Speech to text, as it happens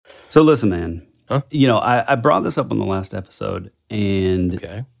So listen, man. Huh? I brought this up on the last episode, and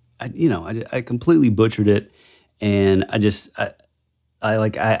Okay. I completely butchered it, and I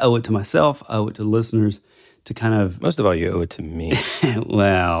owe it to myself, I owe it to the listeners to kind of. Most of all, you owe it to me.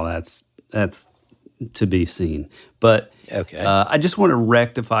 Well, that's to be seen, but Okay. I just want to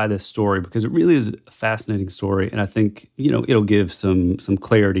rectify this story because it really is a fascinating story, and I think it'll give some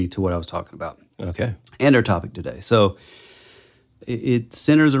clarity to what I was talking about. Okay. And our topic today. So it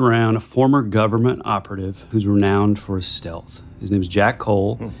centers around a former government operative who's renowned for his stealth. His name is Jack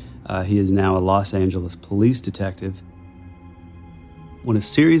Cole. He is now a Los Angeles police detective. When a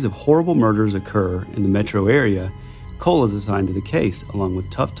series of horrible murders occur in the metro area, Cole is assigned to the case, along with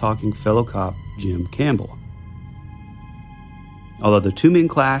tough-talking fellow cop Jim Campbell. Although the two men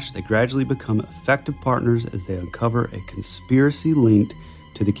clash, they gradually become effective partners as they uncover a conspiracy linked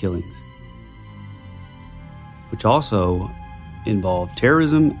to the killings, which also involve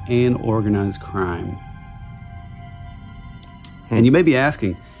terrorism and organized crime. And you may be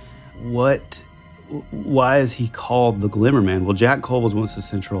asking, why is he called the Glimmer Man? Well, Jack Cole was once a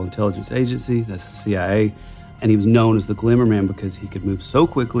Central Intelligence Agency, that's the CIA, and he was known as the Glimmer Man because he could move so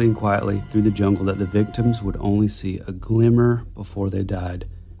quickly and quietly through the jungle that the victims would only see a glimmer before they died.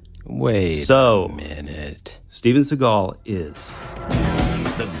 Wait a minute. Steven Seagal is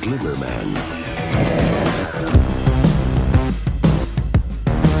the Glimmer Man.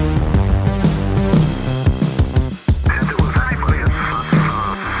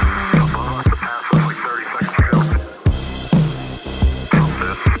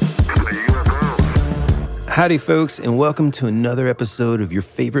 Howdy, folks, and welcome to another episode of your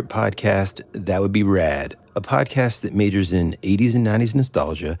favorite podcast, That Would Be Rad, a podcast that majors in 80s and 90s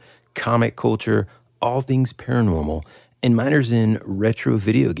nostalgia, comic culture, all things paranormal, and minors in retro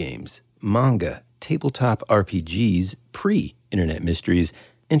video games, manga, tabletop RPGs, pre-internet mysteries,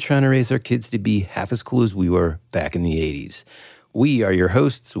 and trying to raise our kids to be half as cool as we were back in the 80s. We are your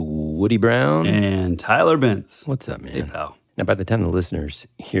hosts, Woody Brown and Tyler Bentz. What's up, man? Hey, pal. Now, by the time the listeners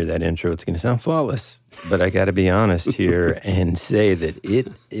hear that intro, it's going to sound flawless. But I got to be honest here and say that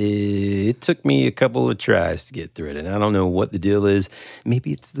it took me a couple of tries to get through it. And I don't know what the deal is.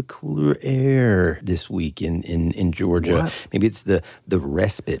 Maybe it's the cooler air this week in Georgia. What? Maybe it's the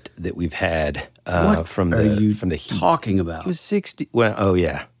respite that we've had from the heat. Talking about? It was 60. Well, oh,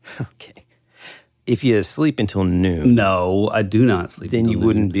 yeah. Okay. If you sleep until noon. No, I do not sleep then until you noon.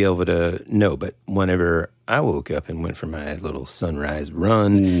 wouldn't be able to know. But whenever I woke up and went for my little sunrise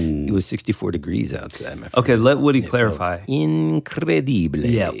run, it was 64 degrees outside, my friend. Okay, let Woody clarify. Incredible.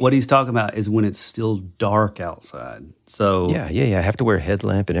 Yeah, what he's talking about is when it's still dark outside. So Yeah. I have to wear a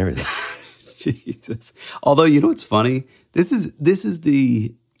headlamp and everything. Jesus. Although, you know what's funny? This is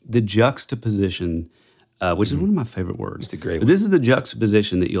the juxtaposition, which is one of my favorite words. It's a great But this is the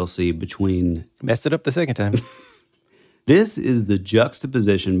juxtaposition that you'll see between... Messed it up the second time. This is the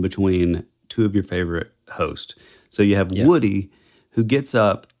juxtaposition between two of your favorite hosts. So you have Woody, who gets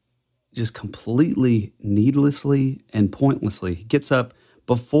up just completely needlessly and pointlessly. He gets up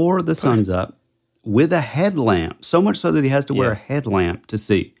before the sun's up with a headlamp, so much so that he has to wear a headlamp to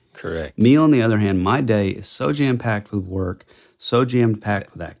see. Correct. Me, on the other hand, my day is so jam-packed with work, so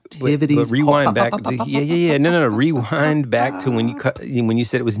jam-packed with activities. But rewind back. No. Rewind back to when you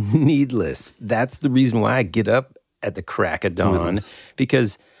said it was needless. That's the reason why I get up at the crack of dawn,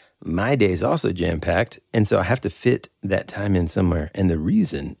 because my day is also jam-packed, and so I have to fit that time in somewhere. And the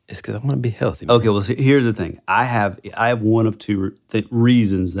reason is because I want to be healthy. Man. Okay, well, here's the thing. I have one of two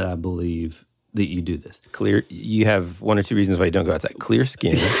reasons that I believe that you do this. Clear. You have one or two reasons why you don't go outside. Clear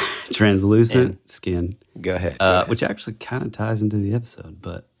skin. Translucent skin. Go ahead. Which actually kind of ties into the episode,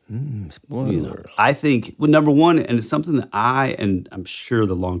 but... spoiler. I think, well, number one, and it's something that and I'm sure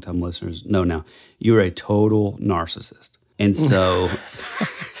the longtime listeners know now, you're a total narcissist. And so,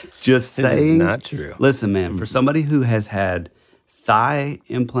 just saying... This is not true. Listen, man, for somebody who has had thigh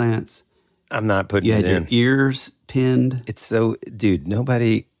implants... I'm not putting it in. You had your ears pinned. It's so... Dude,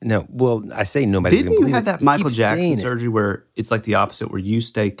 nobody... No, well, I say nobody... Didn't you have that Michael Jackson surgery where it's like the opposite, where you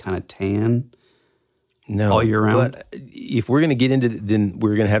stay kind of tan... No, all year round. But if we're going to get into it, then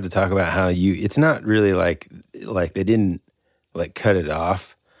we're going to have to talk about how it's not really like they didn't like cut it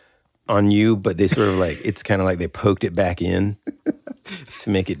off on you, but they sort of it's kind of like they poked it back in to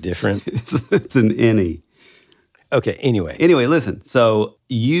make it different. It's an innie. Okay, anyway, listen. So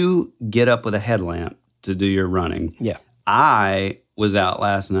you get up with a headlamp to do your running. Yeah. I was out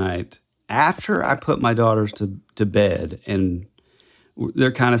last night after I put my daughters to bed, and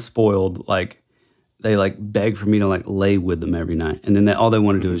they're kind of spoiled, they beg for me to lay with them every night. And then all they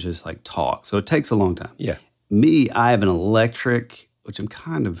want to do is just talk. So it takes a long time. Yeah. Me, I have an electric which I'm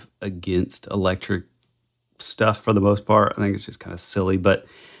kind of against electric stuff for the most part. I think it's just kind of silly, but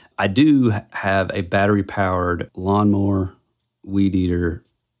I do have a battery-powered lawnmower, weed eater,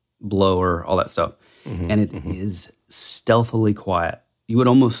 blower, all that stuff, and it is stealthily quiet. You would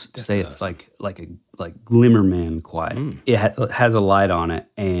almost say it's awesome. like Glimmer Man quiet. It has a light on it,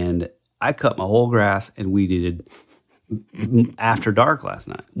 and I cut my whole grass and weed eated after dark last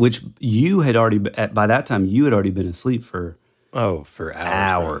night, which you had already, by that time, you had already been asleep for for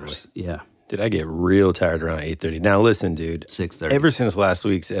hours. hours. Yeah. Dude, I get real tired around 8:30. Now listen, dude. 6:30. Ever since last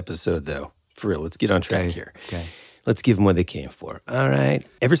week's episode, though, for real, let's get on track here. Okay. Let's give them what they came for. All right.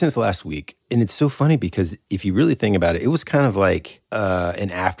 Ever since last week, and it's so funny because if you really think about it, it was kind of like an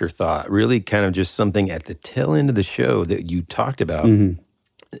afterthought, really kind of just something at the tail end of the show that you talked about.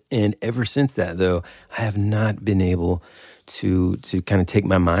 And ever since that, though, I have not been able to kind of take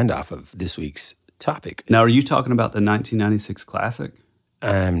my mind off of this week's topic. Now, are you talking about the 1996 classic?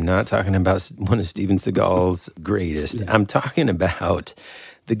 I'm not talking about one of Steven Seagal's greatest. I'm talking about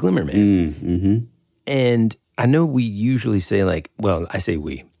the Glimmer Man. And I know we usually say I say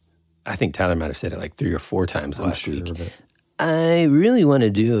we. I think Tyler might have said it like 3 or 4 times last week. I really want to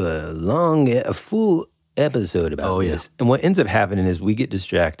do a full episode about this. And what ends up happening is we get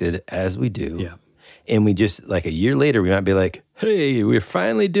distracted as we do. Yeah. And we just, like a year later, we might be like, hey, we're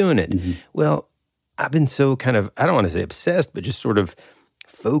finally doing it. Well, I've been so kind of, I don't want to say obsessed, but just sort of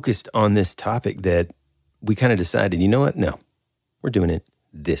focused on this topic that we kind of decided, you know what? No, we're doing it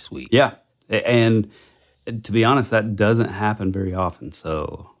this week. Yeah. And to be honest, that doesn't happen very often.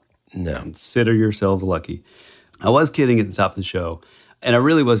 So consider yourselves lucky. I was kidding at the top of the show, and I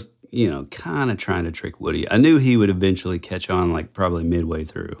really was, kind of trying to trick Woody. I knew he would eventually catch on, like probably midway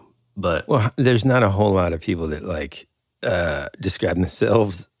through. But there's not a whole lot of people that describe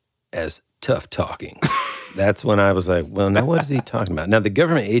themselves as tough talking. That's when I was like, well, now what is he talking about? Now, the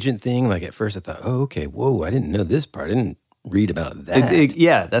government agent thing, at first I thought, oh, okay, whoa, I didn't know this part. I didn't read about that.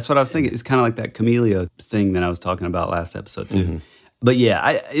 Yeah, that's what I was thinking. It's kind of like that Camellia thing that I was talking about last episode, too. But yeah,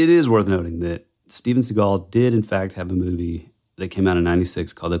 it is worth noting that Steven Seagal did, in fact, have a movie that came out in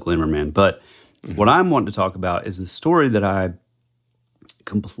 96 called The Glimmer Man. But what I'm wanting to talk about is a story that I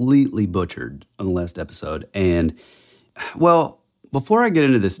completely butchered on the last episode. And, well, before I get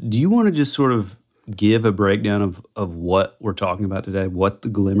into this, do you want to just sort of give a breakdown of what we're talking about today, what the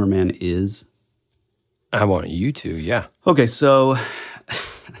Glimmer Man is? I want you to, yeah. Okay, so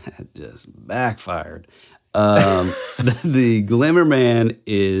that just backfired. The Glimmer Man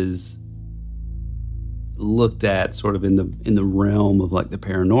is looked at sort of in the realm of like the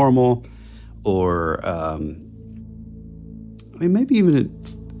paranormal, or maybe even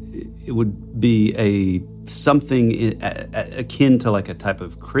it would be something akin to like a type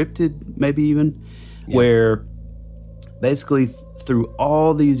of cryptid, maybe even, where basically through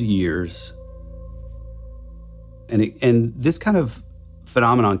all these years, and this kind of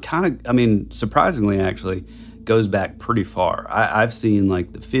phenomenon surprisingly actually goes back pretty far. I've seen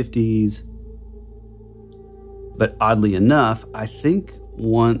like the 50s, but oddly enough, I think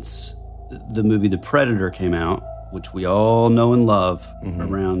once the movie The Predator came out, which we all know and love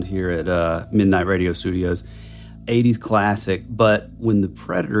around here at Midnight Radio Studios, 80s classic. But when The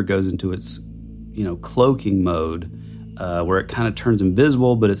Predator goes into its, cloaking mode, where it kind of turns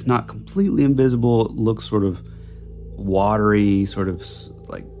invisible, but it's not completely invisible. It looks sort of watery, sort of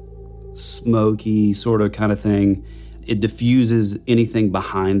like smoky sort of kind of thing. It diffuses anything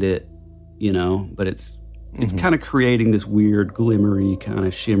behind it, but it's kind of creating this weird glimmery, kind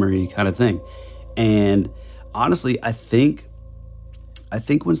of shimmery kind of thing. And honestly, I think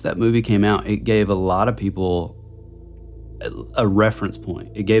once that movie came out, it gave a lot of people a reference point.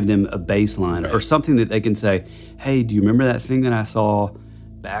 It gave them a baseline, or something that they can say, hey, do you remember that thing that I saw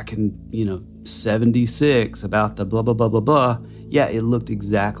back in, 76 about the blah, blah, blah, blah, blah? Yeah, it looked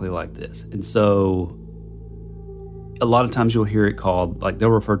exactly like this. And so a lot of times you'll hear it called, like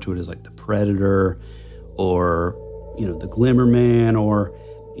they'll refer to it as like the Predator, or, the Glimmer Man, or,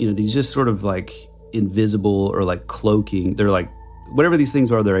 these just sort of like invisible or like cloaking. They're like, whatever these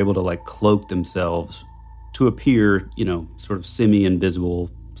things are, they're able to like cloak themselves to appear, sort of semi-invisible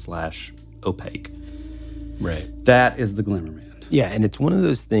 / opaque. Right. That is the Glimmer Man. Yeah, and it's one of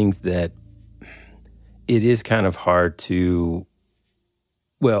those things that it is kind of hard to,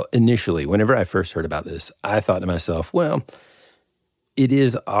 well, initially, whenever I first heard about this, I thought to myself, well, it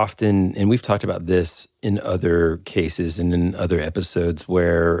is often, and we've talked about this in other cases and in other episodes,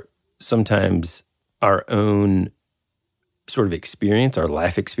 where sometimes our own sort of experience, our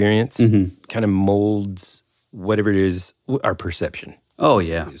life experience, kind of molds whatever it is, our perception. Oh,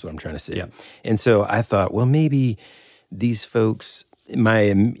 yeah. Is what I'm trying to say. Yeah. And so I thought, well, maybe these folks my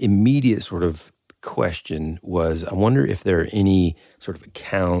immediate sort of question was, I wonder if there are any sort of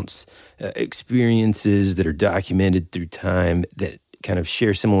accounts, experiences that are documented through time that kind of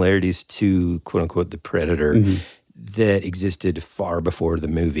share similarities to, quote unquote, the Predator that existed far before the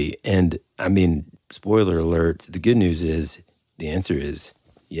movie. And I mean, spoiler alert, the good news is the answer is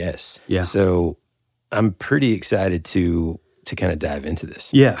yes. Yeah. So I'm pretty excited to kind of dive into this.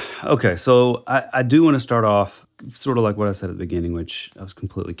 Yeah. Okay. So I do want to start off sort of like what I said at the beginning, which I was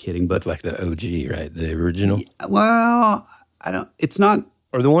completely kidding, but With like the OG, right? The original? well, it's not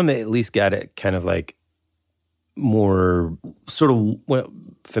Or the one that at least got it kind of like more sort of,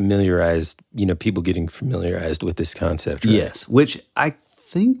 familiarized, people getting familiarized with this concept, right? yes, which I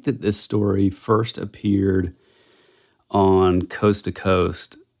think that this story first appeared on Coast to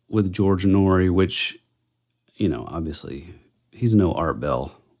Coast with George Norrie, which, obviously he's no Art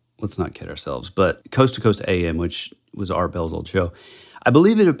Bell. Let's not kid ourselves. But Coast to Coast AM, which was Art Bell's old show, I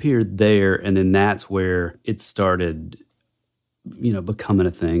believe it appeared there, and then that's where it started, becoming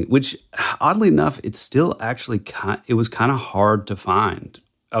a thing, which oddly enough, it's still actually it was kind of hard to find.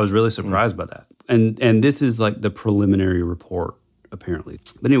 I was really surprised by that. And this is like the preliminary report, apparently.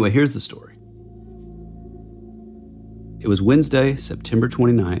 But anyway, here's the story. It was Wednesday, September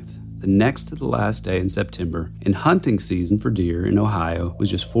 29th, the next to the last day in September, and hunting season for deer in Ohio was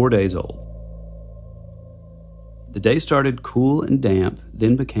just 4 days old. The day started cool and damp,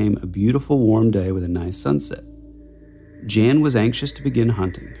 then became a beautiful warm day with a nice sunset. Jan was anxious to begin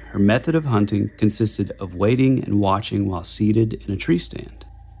hunting. Her method of hunting consisted of waiting and watching while seated in a tree stand.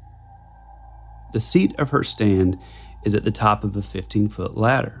 The seat of her stand is at the top of a 15-foot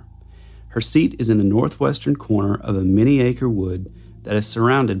ladder. Her seat is in the northwestern corner of a many-acre wood that is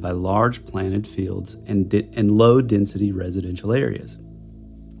surrounded by large planted fields and low-density residential areas.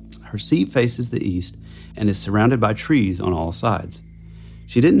 Her seat faces the east and is surrounded by trees on all sides.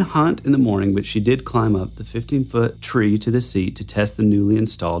 She didn't hunt in the morning, but she did climb up the 15-foot tree to the seat to test the newly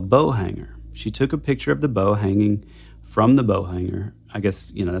installed bow hanger. She took a picture of the bow hanging from the bow hanger. I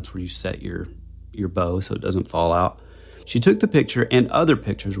guess, that's where you set your bow so it doesn't fall out. She took the picture and other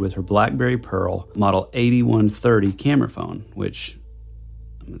pictures with her BlackBerry Pearl model 8130 camera phone, which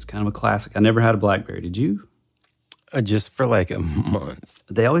it's kind of a classic. I never had a BlackBerry. Did you? Just for like a month.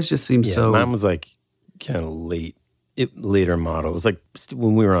 They always just seem so... Mine was like kind of later model. It was like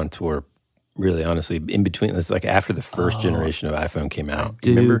when we were on tour, really, honestly, in between. It's like after the first generation of iPhone came out.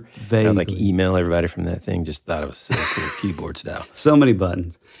 Do you remember? I would like email everybody from that thing. Just thought it was so cool, keyboard style. So many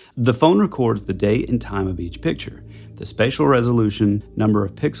buttons. The phone records the date and time of each picture, the spatial resolution, number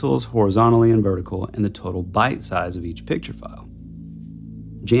of pixels horizontally and vertical, and the total byte size of each picture file.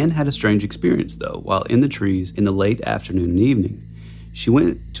 Jan had a strange experience, though, while in the trees in the late afternoon and evening. She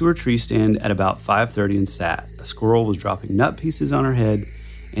went to her tree stand at about 5:30 and sat. A squirrel was dropping nut pieces on her head,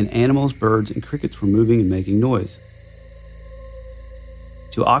 and animals, birds, and crickets were moving and making noise.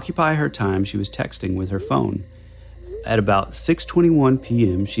 To occupy her time, she was texting with her phone. At about 6:21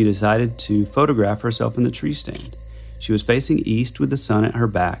 p.m., she decided to photograph herself in the tree stand. She was facing east with the sun at her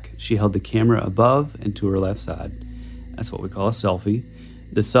back. She held the camera above and to her left side. That's what we call a selfie.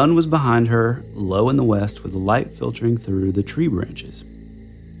 The sun was behind her, low in the west, with the light filtering through the tree branches.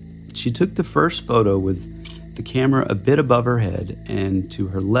 She took the first photo with the camera a bit above her head and to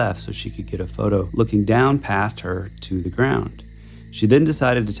her left so she could get a photo looking down past her to the ground. She then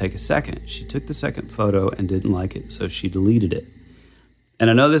decided to take a second. She took the second photo and didn't like it, so she deleted it. And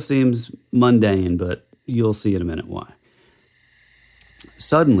I know this seems mundane, but you'll see in a minute why.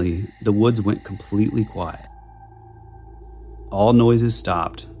 Suddenly, the woods went completely quiet. All noises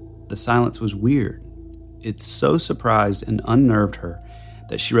stopped. The silence was weird. It so surprised and unnerved her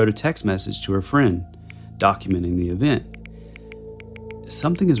that she wrote a text message to her friend, documenting the event.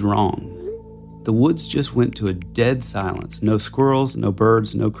 Something is wrong. The woods just went to a dead silence. No squirrels, no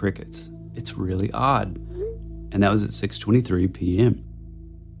birds, no crickets. It's really odd. And that was at 6:23 p.m.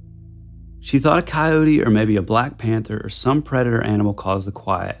 She thought a coyote or maybe a black panther or some predator animal caused the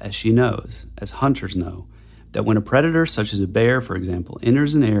quiet, as she knows, as hunters know, that when a predator, such as a bear, for example,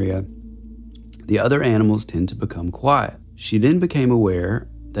 enters an area, the other animals tend to become quiet. She then became aware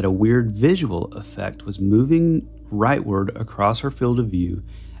that a weird visual effect was moving rightward across her field of view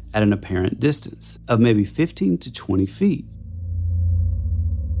at an apparent distance of maybe 15 to 20 feet.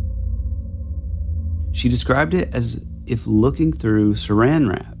 She described it as if looking through saran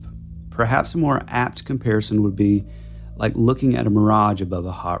wrap. Perhaps a more apt comparison would be like looking at a mirage above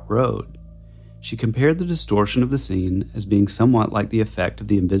a hot road. She compared the distortion of the scene as being somewhat like the effect of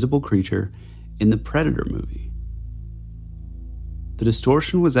the invisible creature in the Predator movie. The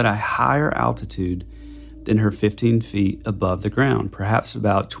distortion was at a higher altitude, than her 15 feet above the ground, perhaps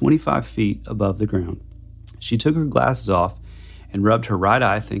about 25 feet above the ground. She took her glasses off and rubbed her right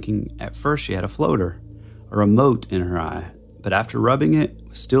eye, thinking at first she had a floater or a mote in her eye, but after rubbing it, it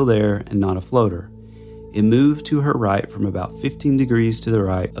was still there and not a floater. It moved to her right from about 15 degrees to the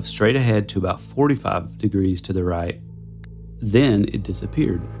right of straight ahead to about 45 degrees to the right. Then it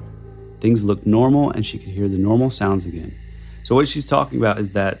disappeared. Things looked normal and she could hear the normal sounds again. So what she's talking about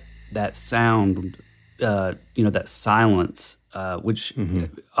is that sound, that silence, which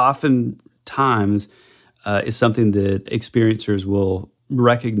oftentimes is something that experiencers will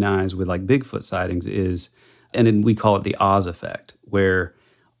recognize with like Bigfoot sightings and then we call it the Oz effect, where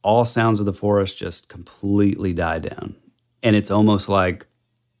all sounds of the forest just completely die down. And it's almost like,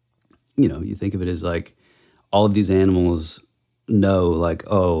 you think of it as like all of these animals know like,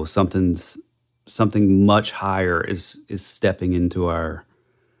 oh, something much higher is stepping into our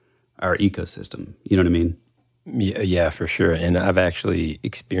ecosystem. You know what I mean? Yeah, for sure. And I've actually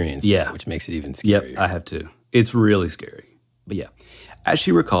experienced that, which makes it even scarier. Yep, I have too. It's really scary. But yeah, as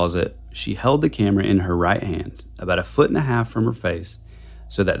she recalls it, she held the camera in her right hand, about 1.5 feet from her face,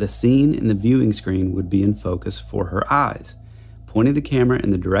 so that the scene in the viewing screen would be in focus for her eyes, pointed the camera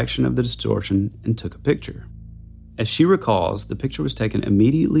in the direction of the distortion, and took a picture. As she recalls, the picture was taken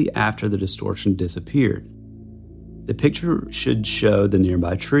immediately after the distortion disappeared. The picture should show the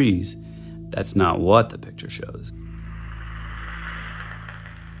nearby trees. That's not what the picture shows.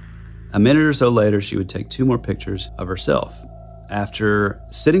 A minute or so later, she would take 2 more pictures of herself. After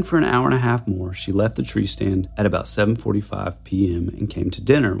sitting for 1.5 hours more, she left the tree stand at about 7:45 p.m. and came to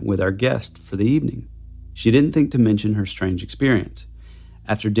dinner with our guest for the evening. She didn't think to mention her strange experience.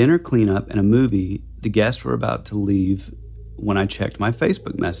 After dinner cleanup and a movie, the guests were about to leave when I checked my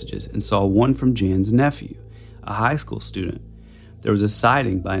Facebook messages and saw one from Jan's nephew, a high school student. There was a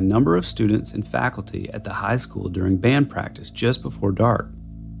sighting by a number of students and faculty at the high school during band practice just before dark.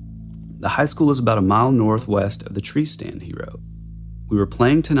 The high school is about a mile northwest of the tree stand, he wrote. We were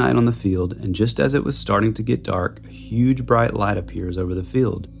playing tonight on the field, and just as it was starting to get dark, a huge bright light appears over the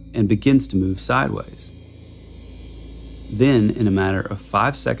field and begins to move sideways. Then, in a matter of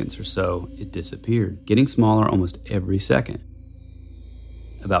 5 seconds or so, it disappeared, getting smaller almost every second.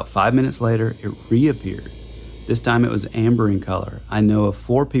 About 5 minutes later, it reappeared. This time it was amber in color. I know of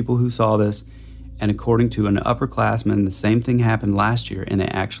 4 people who saw this, and according to an upperclassman, the same thing happened last year, and they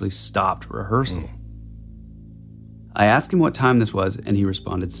actually stopped rehearsal. I asked him what time this was, and he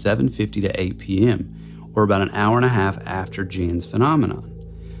responded 7:50 to 8 p.m., or about 1.5 hours after Jan's phenomenon.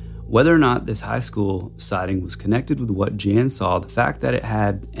 Whether or not this high school sighting was connected with what Jan saw, the fact that it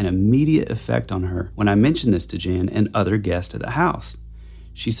had an immediate effect on her when I mentioned this to Jan and other guests at the house.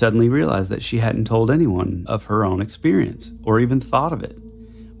 She suddenly realized that she hadn't told anyone of her own experience, or even thought of it,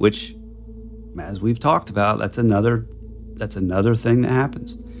 which, as we've talked about, that's another thing that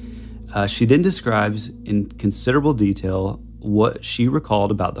happens. She then describes in considerable detail what she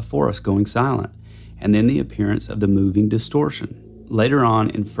recalled about the forest going silent, and then the appearance of the moving distortion. Later on,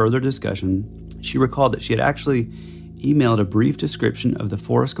 in further discussion, she recalled that she had actually emailed a brief description of the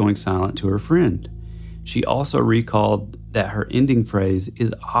forest going silent to her friend. She also recalled that her ending phrase,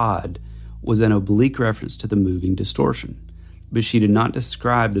 "is odd," was an oblique reference to the moving distortion. But she did not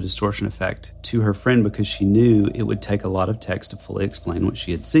describe the distortion effect to her friend because she knew it would take a lot of text to fully explain what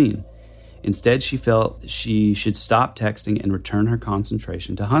she had seen. Instead, she felt she should stop texting and return her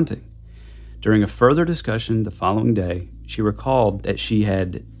concentration to hunting. During a further discussion the following day, she recalled that she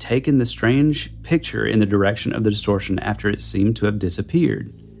had taken the strange picture in the direction of the distortion after it seemed to have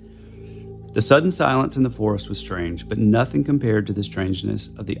disappeared. The sudden silence in the forest was strange, but nothing compared to the strangeness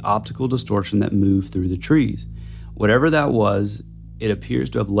of the optical distortion that moved through the trees. Whatever that was, it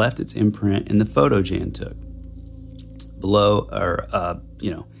appears to have left its imprint in the photo Jan took. Below,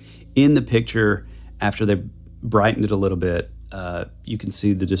 in the picture, after they brightened it a little bit, you can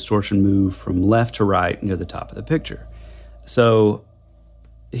see the distortion move from left to right near the top of the picture. So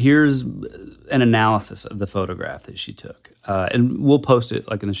here's an analysis of the photograph that she took. And we'll post it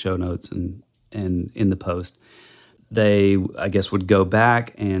like in the show notes and in the post. They, I guess, would go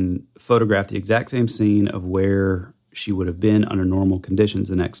back and photograph the exact same scene of where she would have been under normal conditions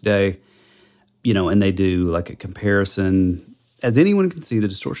the next day, and they do like a comparison. As anyone can see, the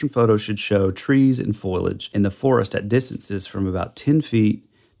distortion photo should show trees and foliage in the forest at distances from about 10 feet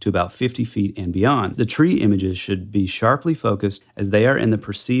to about 50 feet and beyond. The tree images should be sharply focused as they are in the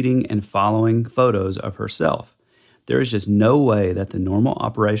preceding and following photos of herself. There is just no way that the normal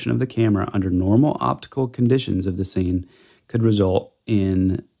operation of the camera under normal optical conditions of the scene could result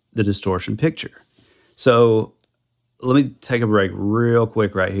in the distortion picture. So let me take a break real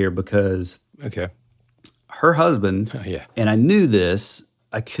quick right here because her husband, Oh, yeah. and I knew this,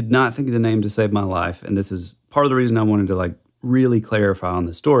 I could not think of the name to save my life, and this is part of the reason I wanted to like really clarify on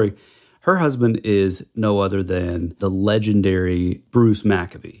this story. Her husband is no other than the legendary Bruce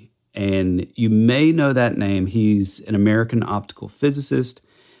Maccabee. And you may know that name. He's an American optical physicist.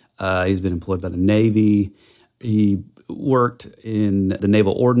 He's been employed by the Navy. He worked in the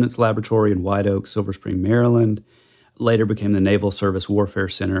Naval Ordnance Laboratory in White Oak, Silver Spring, Maryland. Later became the Naval Service Warfare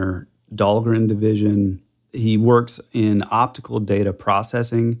Center, Dahlgren Division. He works in optical data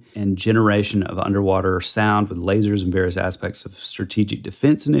processing and generation of underwater sound with lasers and various aspects of strategic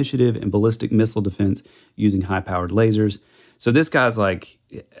defense initiative and ballistic missile defense using high-powered lasers. So this guy's like,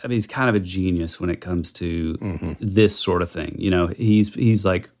 I mean, he's kind of a genius when it comes to this sort of thing. You know, he's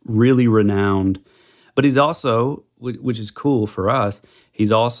like really renowned, but he's also, which is cool for us,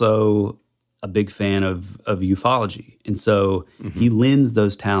 he's also a big fan of ufology. And so he lends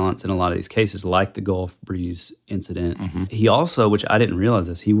those talents in a lot of these cases, like the Gulf Breeze incident. He also, which I didn't realize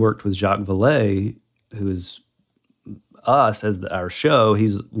this, he worked with Jacques Vallée, who is us as our show.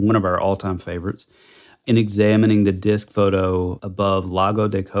 He's one of our all-time favorites, in examining the disc photo above Lago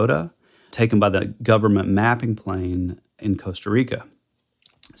de Coda, taken by the government mapping plane in Costa Rica.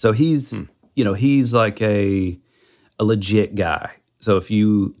 So he's, you know, he's like a legit guy. So if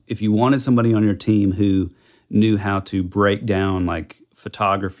you wanted somebody on your team who knew how to break down like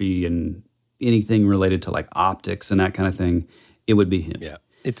photography and anything related to like optics and that kind of thing, it would be him. Yeah.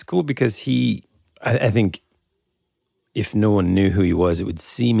 It's cool because I think if no one knew who he was, it would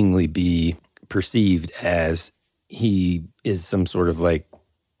seemingly be perceived as he is some sort of like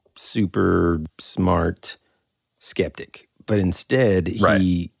super smart skeptic. But instead,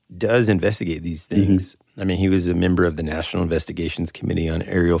 he does investigate these things. I mean, he was a member of the National Investigations Committee on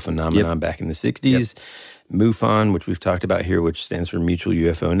Aerial Phenomena back in the 60s. MUFON, which we've talked about here, which stands for Mutual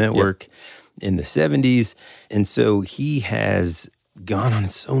UFO Network, in the 70s. And so he has gone on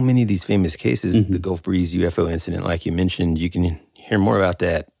so many of these famous cases. The Gulf Breeze UFO incident, like you mentioned, you can hear more about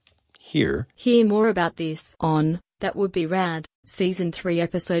that here. Hear more about this on That Would Be Rad, Season 3,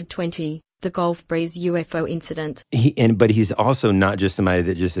 Episode 20, The Gulf Breeze UFO Incident. But he's also not just somebody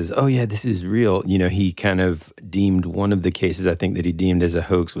that just says, oh yeah, this is real. You know, he kind of deemed one of the cases I think that he deemed as a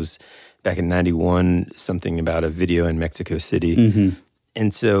hoax was back in 91, something about a video in Mexico City.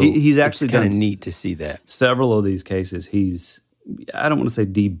 And so he's actually kind of neat to see that. Several of these cases he's, I don't want to say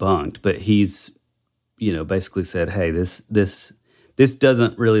debunked, but he's, you know, basically said, hey, this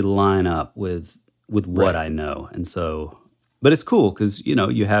doesn't really line up with what I know. And so, but it's cool because, you know,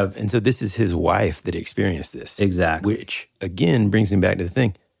 you have... And so this is his wife that experienced this. Exactly. Which, again, brings him back to the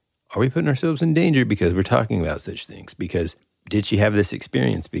thing, are we putting ourselves in danger because we're talking about such things? Because did she have this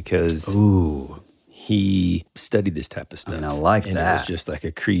experience? Because he studied this type of stuff. I mean, I like and that. And it was just like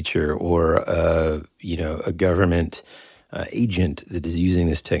a creature or, a government agent that is using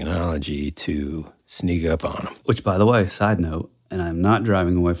this technology to sneak up on him. Which, by the way, side note, and I'm not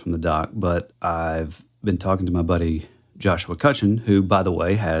driving away from the dock, but I've been talking to my buddy Joshua Cutchin, who, by the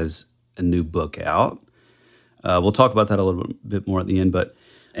way, has a new book out. We'll talk about that a little bit more at the end,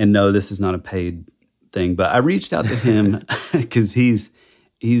 and no, this is not a paid thing, but I reached out to him because he's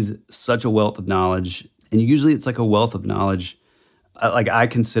such a wealth of knowledge, and usually it's like a wealth of knowledge. I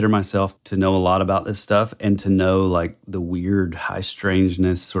consider myself to know a lot about this stuff and to know like the weird, high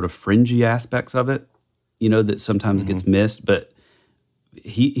strangeness, sort of fringy aspects of it, you know, that sometimes gets missed, but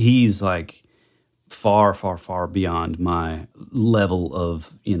he's like far, far, far beyond my level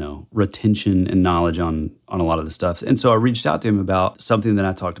of, you know, retention and knowledge on a lot of the stuff. And so I reached out to him about something that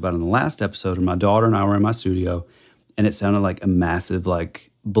I talked about in the last episode, where my daughter and I were in my studio, and it sounded like a massive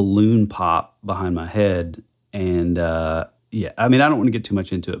like balloon pop behind my head. And yeah, I mean, I don't want to get too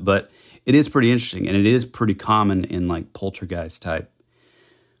much into it, but it is pretty interesting, and it is pretty common in like poltergeist type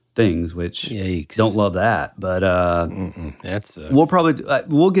things, which Yikes. Don't love that, but That's we'll probably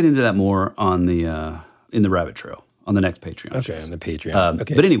we'll get into that more on the in the rabbit trail on the next Patreon. okay shows. on the Patreon.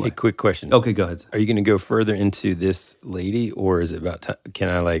 Okay, but anyway, hey, quick question. Okay, go ahead. Are you going to go further into this lady, or is it about time? Can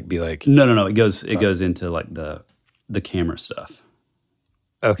I like be like No. It goes into like the camera stuff.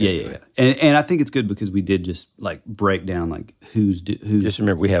 okay? Yeah. And I think it's good because we did just like break down like who's. Just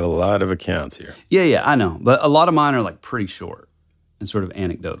remember, we have a lot of accounts here. Yeah, I know, but a lot of mine are like pretty short and sort of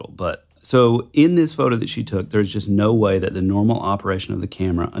anecdotal. But so in this photo that she took, there's just no way that the normal operation of the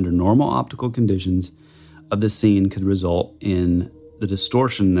camera under normal optical conditions of the scene could result in the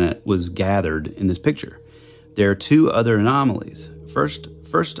distortion that was gathered in this picture. There are two other anomalies. First,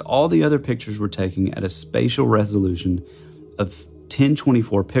 all the other pictures were taken at a spatial resolution of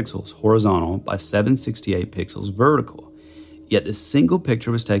 1024 pixels horizontal by 768 pixels vertical. Yet this single picture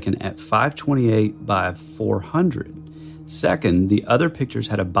was taken at 528 by 400. Second, the other pictures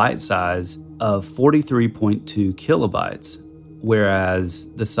had a byte size of 43.2 kilobytes, whereas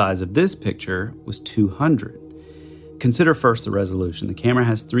the size of this picture was 200. Consider first the resolution. The camera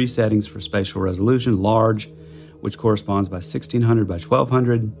has 3 settings for spatial resolution: large, which corresponds by 1600 by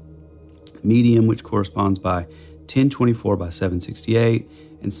 1200, medium, which corresponds by 1024 by 768,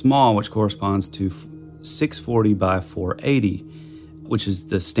 and small, which corresponds to 640 by 480, which is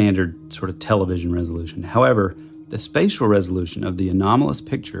the standard sort of television resolution. However, the spatial resolution of the anomalous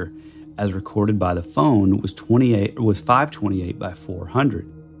picture as recorded by the phone was 528 by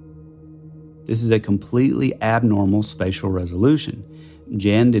 400. This is a completely abnormal spatial resolution.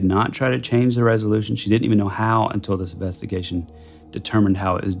 Jan did not try to change the resolution. She didn't even know how until this investigation determined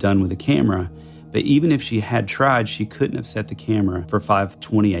how it was done with the camera. But even if she had tried, she couldn't have set the camera for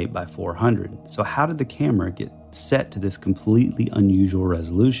 528 by 400. So how did the camera get set to this completely unusual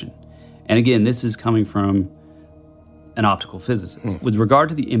resolution? And again, this is coming from an optical physicist. With regard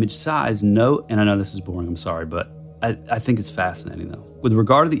to the image size, note, and I know this is boring, I'm sorry, but I think it's fascinating though. With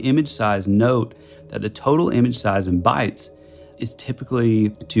regard to the image size, note that the total image size in bytes is typically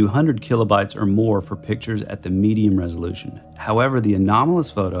 200 kilobytes or more for pictures at the medium resolution. However, the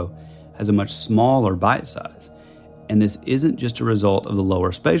anomalous photo has a much smaller byte size, and this isn't just a result of the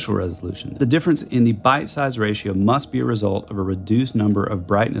lower spatial resolution. The difference in the byte size ratio must be a result of a reduced number of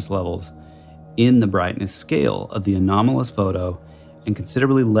brightness levels in the brightness scale of the anomalous photo and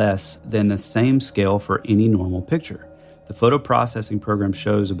considerably less than the same scale for any normal picture. The photo processing program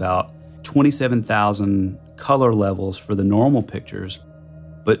shows about 27,000 color levels for the normal pictures,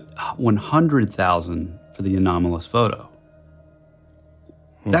 but 100,000 for the anomalous photo.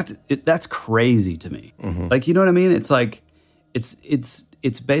 That's crazy to me. Like, you know what I mean? It's like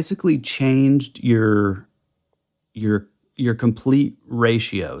it's basically changed your complete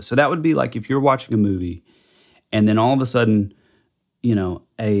ratio. So that would be like if you're watching a movie and then all of a sudden, you know,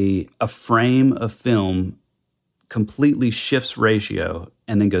 a frame of film completely shifts ratio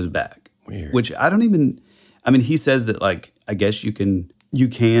and then goes back. Weird. Which he says that, like, I guess you can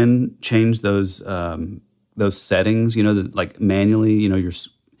change those settings, you know, like manually, you know,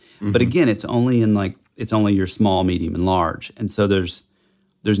 but again, it's only your small, medium, and large. And so there's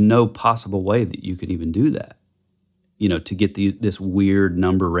no possible way that you could even do that, you know, to get this weird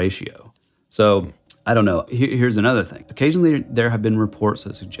number ratio. So I don't know. Here's another thing. Occasionally there have been reports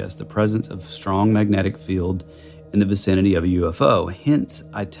that suggest the presence of strong magnetic field in the vicinity of a UFO. Hence,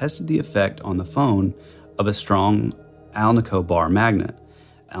 I tested the effect on the phone of a strong Alnico bar magnet.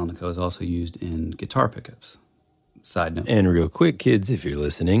 Alnico is also used in guitar pickups. Side note. And real quick, kids, if you're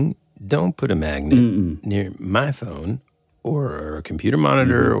listening, don't put a magnet near my phone or a computer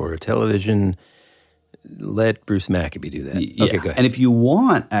monitor or a television. Let Bruce Maccabee do that. Yeah. Okay, go ahead. And if you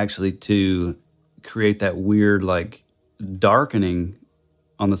want actually to create that weird like darkening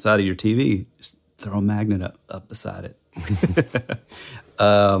on the side of your TV, just throw a magnet up beside it.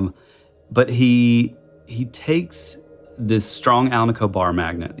 But he takes this strong Alnico bar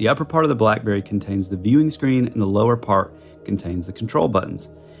magnet. The upper part of the BlackBerry contains the viewing screen and the lower part contains the control buttons.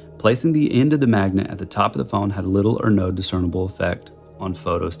 Placing the end of the magnet at the top of the phone had little or no discernible effect on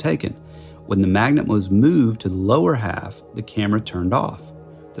photos taken. When the magnet was moved to the lower half, the camera turned off.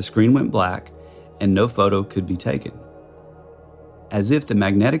 The screen went black and no photo could be taken, as if the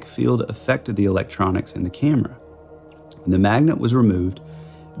magnetic field affected the electronics in the camera. When the magnet was removed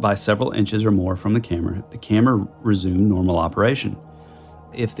by several inches or more from the camera resumed normal operation.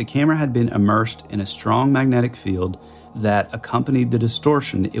 If the camera had been immersed in a strong magnetic field that accompanied the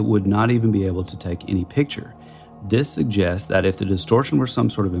distortion, it would not even be able to take any picture. This suggests that if the distortion were some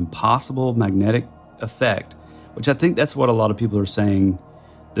sort of impossible magnetic effect, which I think that's what a lot of people are saying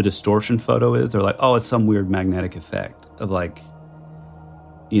the distortion photo is. They're like, oh, it's some weird magnetic effect of like,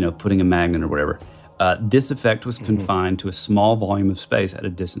 you know, putting a magnet or whatever. This effect was confined to a small volume of space at a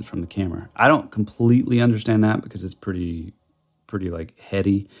distance from the camera. I don't completely understand that because it's pretty like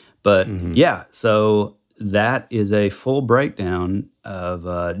heady. But yeah, so that is a full breakdown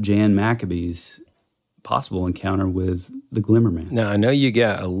of Jan Maccabee's possible encounter with the Glimmer Man. Now, I know you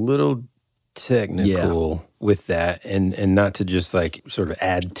got a little technical with that, and not to just like sort of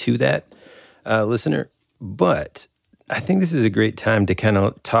add to that, listener, but I think this is a great time to kind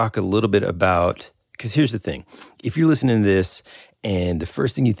of talk a little bit about, because here's the thing. If you're listening to this and the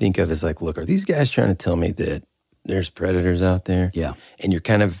first thing you think of is like, look, are these guys trying to tell me that there's predators out there? Yeah. And you're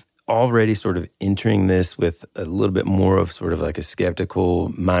kind of already sort of entering this with a little bit more of sort of like a skeptical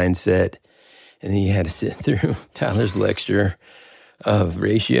mindset, and then you had to sit through Tyler's lecture of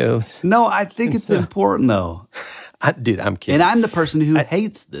ratios. No, I think it's important though. Dude, I'm kidding. And I'm the person who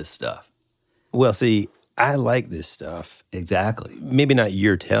hates this stuff. Well, see, I like this stuff. Exactly. Maybe not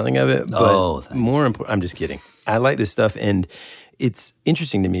your telling of it, but more important, I'm just kidding. I like this stuff, and it's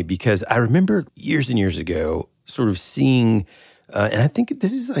interesting to me because I remember years and years ago sort of seeing, and I think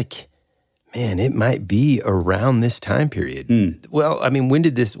this is like, man, it might be around this time period. Well, I mean, when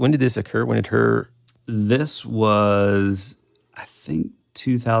did this occur? When did her? This was, I think,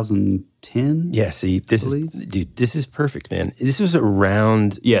 2010. Yeah, see, this is perfect, man. This was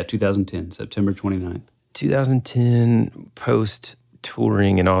around 2010, September 29th. 2010, post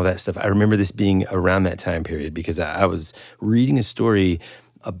touring and all that stuff. I remember this being around that time period because I was reading a story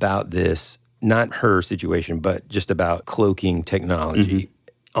about this, not her situation, but just about cloaking technology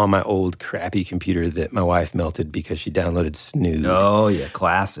on my old crappy computer that my wife melted because she downloaded Snood. Oh, yeah,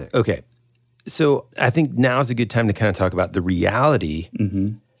 classic. Okay. So I think now is a good time to kind of talk about the reality.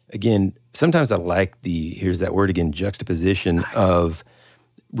 Again, sometimes I like here's that word again, juxtaposition of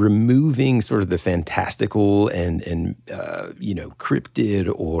removing sort of the fantastical and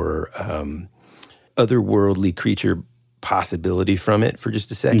cryptid or otherworldly creature possibility from it for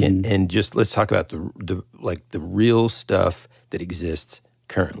just a second, and just let's talk about the real stuff that exists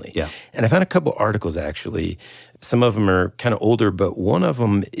currently. Yeah. And I found a couple articles actually. Some of them are kind of older, but one of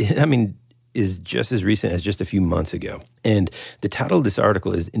them, I mean, is just as recent as just a few months ago. And the title of this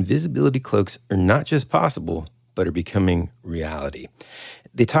article is "Invisibility Cloaks Are Not Just Possible, but Are Becoming Reality."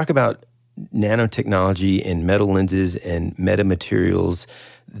 They talk about nanotechnology and metal lenses and metamaterials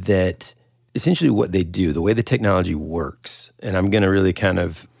that essentially what they do, the way the technology works. And I'm going to really kind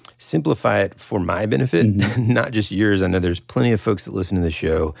of simplify it for my benefit, not just yours. I know there's plenty of folks that listen to the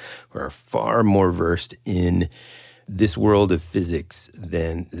show who are far more versed in this world of physics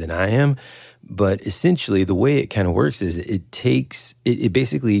than I am. But essentially, the way it kind of works is it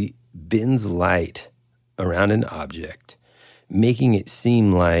basically bends light around an object, making it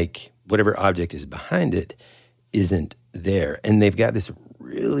seem like whatever object is behind it isn't there. And they've got this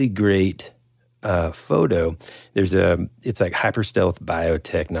really great photo. It's like hyperstealth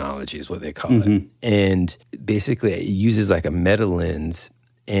biotechnology is what they call it. And basically, it uses like a meta lens.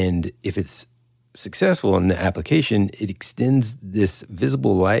 And if it's successful in the application, it extends this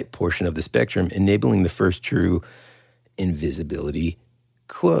visible light portion of the spectrum, enabling the first true invisibility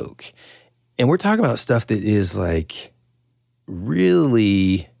cloak. And we're talking about stuff that is like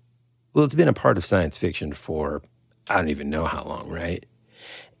really, well, it's been a part of science fiction for I don't even know how long, right?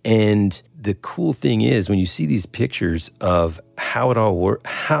 And the cool thing is when you see these pictures of how it all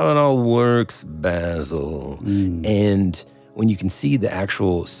works, Basil, and when you can see the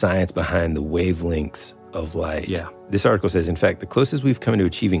actual science behind the wavelengths of light. Yeah. This article says, in fact, the closest we've come to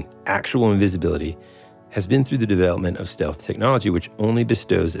achieving actual invisibility has been through the development of stealth technology, which only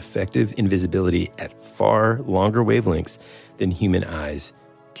bestows effective invisibility at far longer wavelengths than human eyes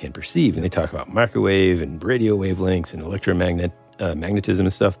can perceive. And they talk about microwave and radio wavelengths and magnetism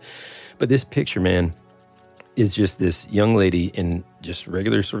and stuff. But this picture, man, is just this young lady in just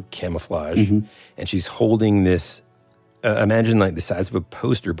regular sort of camouflage, and she's holding this, imagine like the size of a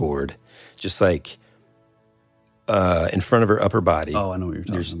poster board, just like in front of her upper body. Oh, I know what you're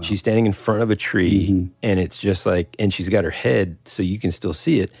talking about. She's standing in front of a tree, and it's just like, and she's got her head so you can still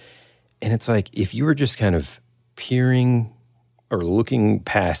see it. And it's like, if you were just kind of peering or looking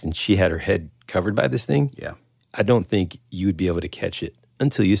past and she had her head covered by this thing, I don't think you would be able to catch it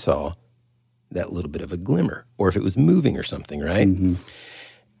until you saw that little bit of a glimmer, or if it was moving or something, right?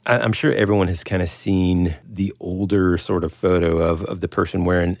 I'm sure everyone has kind of seen the older sort of photo of the person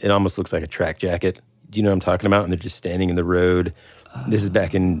wearing, it almost looks like a track jacket. Do you know what I'm talking about? And they're just standing in the road. This is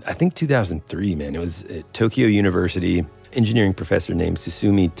back in, I think, 2003, man. It was at Tokyo University, engineering professor named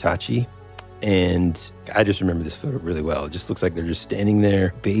Susumi Tachi. And I just remember this photo really well. It just looks like they're just standing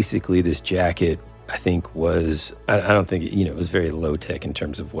there. Basically, this jacket, I think, was, I don't think, it was very low-tech in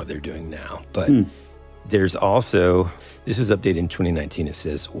terms of what they're doing now. But there's also, this was updated in 2019. It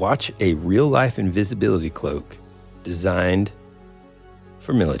says, watch a real-life invisibility cloak designed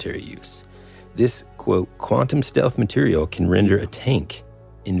for military use. This, quote, quantum stealth material can render a tank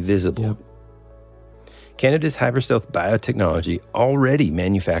invisible. Canada's hyperstealth biotechnology already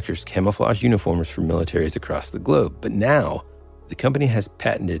manufactures camouflage uniforms for militaries across the globe. But now, the company has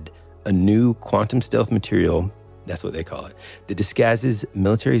patented a new quantum stealth material, that's what they call it, that disguises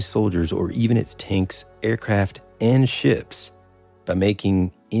military soldiers or even its tanks, aircraft, and ships by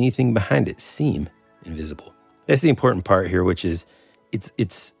making anything behind it seem invisible. That's the important part here, which is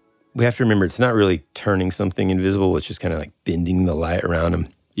it's we have to remember it's not really turning something invisible, it's just kind of like bending the light around them.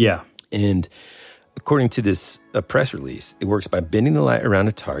 Yeah. And According to this press release, it works by bending the light around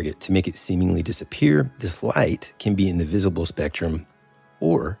a target to make it seemingly disappear. This light can be in the visible spectrum,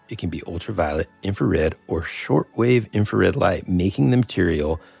 or it can be ultraviolet, infrared, or shortwave infrared light, making the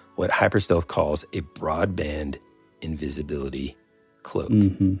material what Hyperstealth calls a broadband invisibility cloak.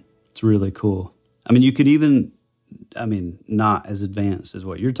 Mm-hmm. It's really cool. I mean, you could even, not as advanced as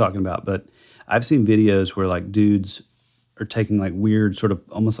what you're talking about, but I've seen videos where like dudes are taking like weird sort of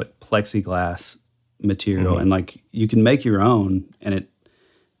almost like plexiglass material and like you can make your own, and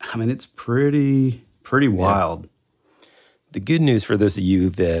it's pretty wild. The good news for those of you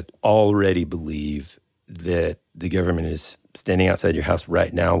that already believe that the government is standing outside your house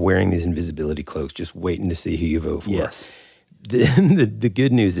right now wearing these invisibility cloaks, just waiting to see who you vote for. Yes. The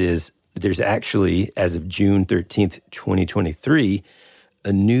good news is there's actually, as of June 13th, 2023,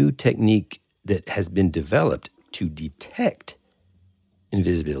 a new technique that has been developed to detect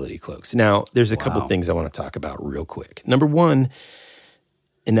invisibility cloaks. Now, there's a couple things I want to talk about real quick. Number one,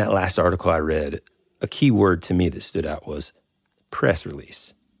 in that last article I read, a key word to me that stood out was press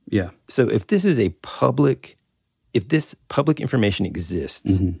release. Yeah. So if this public information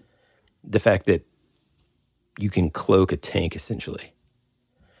exists, the fact that you can cloak a tank essentially,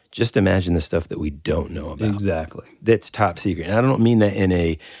 just imagine the stuff that we don't know about. Exactly. That's top secret. And I don't mean that in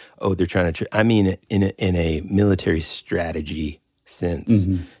a, they're trying to, I mean it in a military strategy sense.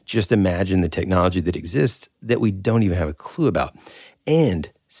 Just imagine the technology that exists that we don't even have a clue about.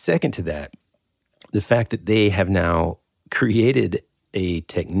 And second to that, the fact that they have now created a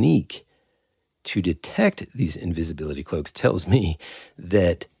technique to detect these invisibility cloaks tells me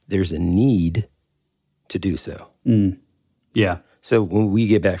that there's a need to do so. Yeah. So when we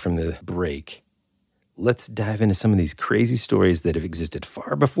get back from the break, let's dive into some of these crazy stories that have existed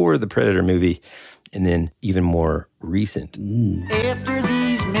far before the Predator movie and then even more recent. After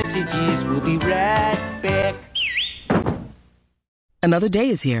these messages, we'll be right back. Another day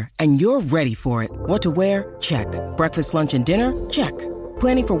is here, and you're ready for it. What to wear? Check. Breakfast, lunch, and dinner? Check.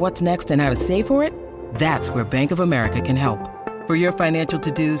 Planning for what's next and how to save for it? That's where Bank of America can help. For your financial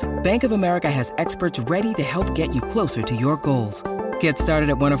to-dos, Bank of America has experts ready to help get you closer to your goals. Get started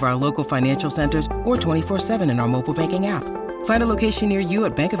at one of our local financial centers or 24/7 in our mobile banking app. Find a location near you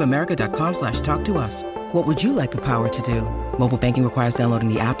at bankofamerica.com/talktous. What would you like the power to do? Mobile banking requires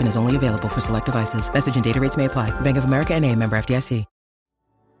downloading the app and is only available for select devices. Message and data rates may apply. Bank of America N.A., member FDIC.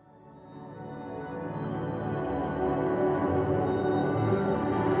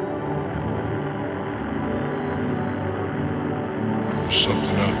 There's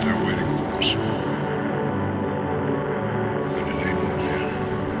something out there waiting for us. And it ain't no man.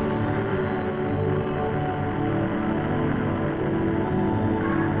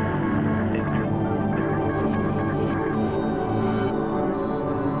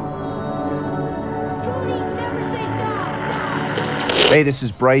 Hey, this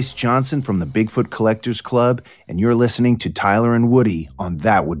is Bryce Johnson from the Bigfoot Collectors Club, and you're listening to Tyler and Woody on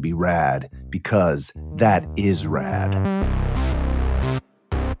That Would Be Rad, because that is rad.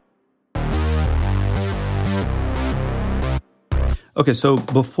 Okay, so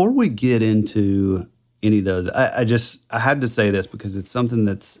before we get into any of those, I had to say this because it's something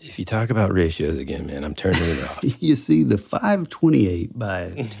that's... If you talk about ratios again, man, I'm turning it off. You see the 528 by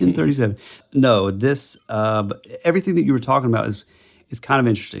 1037. No, this, everything that you were talking about is kind of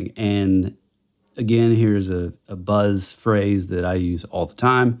interesting. And again, here's a buzz phrase that I use all the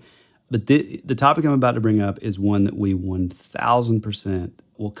time. But the topic I'm about to bring up is one that we 1,000%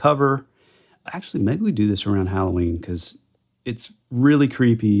 will cover. Actually, maybe we do this around Halloween because it's really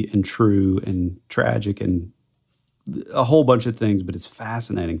creepy and true and tragic and a whole bunch of things, but it's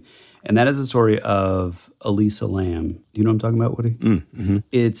fascinating. And that is the story of Elisa Lam. Do you know what I'm talking about, Woody? Mm-hmm.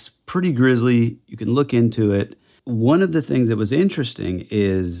 It's pretty grisly. You can look into it. One of the things that was interesting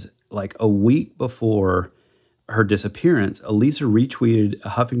is like a week before her disappearance, Elisa retweeted a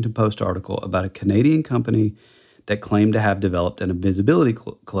Huffington Post article about a Canadian company that claimed to have developed an invisibility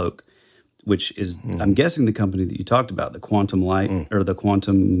cloak, which is, I'm guessing, the company that you talked about, the Quantum Light or the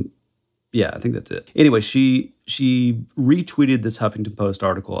Quantum. Yeah, I think that's it. Anyway, she retweeted this Huffington Post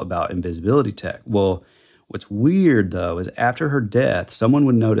article about invisibility tech. Well, what's weird, though, is after her death, someone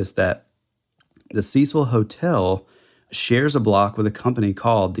would notice that the Cecil Hotel shares a block with a company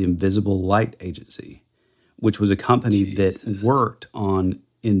called the Invisible Light Agency, which was a company that worked on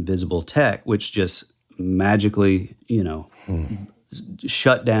invisible tech, which just magically,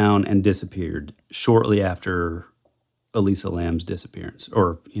 shut down and disappeared shortly after Elisa Lam's disappearance,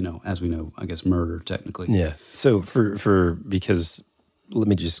 or, as we know, I guess murder technically. Yeah. So because let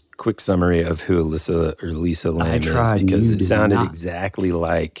me just quick summary of who Lisa Lam is, tried, because you it did sounded not. exactly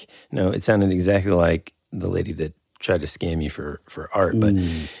like the lady that tried to scam you for art, but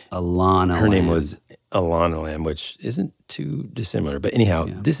Alana her name Lam. was Alana Lam, which isn't too dissimilar. But anyhow,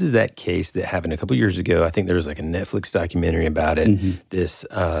 Yeah. this is that case that happened a couple years ago. I think there was like a Netflix documentary about it. Mm-hmm. This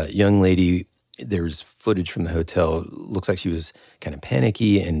young lady, there was footage from the hotel. Looks like she was kind of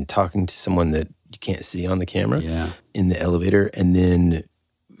panicky and talking to someone that you can't see on the camera in the elevator. And then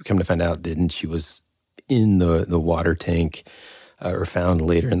come to find out, then she was in the water tank, or found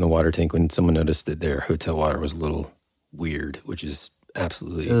later in the water tank when someone noticed that their hotel water was a little weird, which is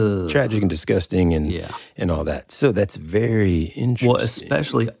absolutely tragic and disgusting and all that. So that's very interesting. Well,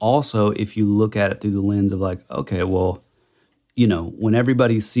 especially also if you look at it through the lens of like, okay, well, you know, when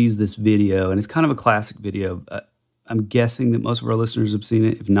everybody sees this video, and it's kind of a classic video, I'm guessing that most of our listeners have seen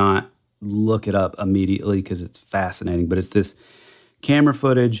it. If not, look it up immediately because it's fascinating. But it's this camera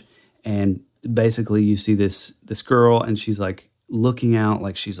footage, and basically you see this girl, and she's like looking out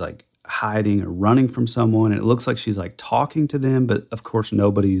like she's like hiding or running from someone. And it looks like she's like talking to them, but of course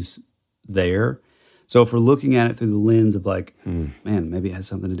nobody's there. So if we're looking at it through the lens of like, man, maybe it has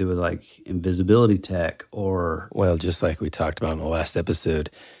something to do with like invisibility tech or... Well, just like we talked about in the last episode,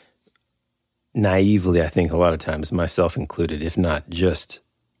 naively, I think a lot of times, myself included, if not just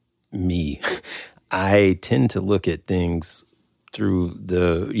me, I tend to look at things through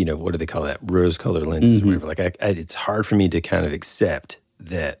the, you know, what do they call that? Rose-colored lenses or whatever. Like, it's hard for me to kind of accept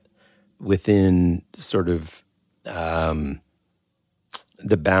that within sort of the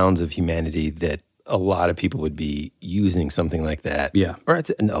bounds of humanity that a lot of people would be using something like that. Yeah. Or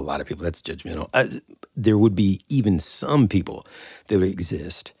a lot of people, that's judgmental. There would be even some people that would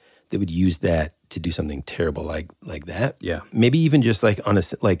exist that would use that to do something terrible like that. Yeah. Maybe even just like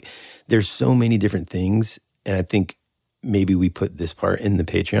there's so many different things, and I think maybe we put this part in the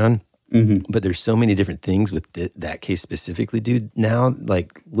Patreon, but there's so many different things with that case specifically, dude. Now,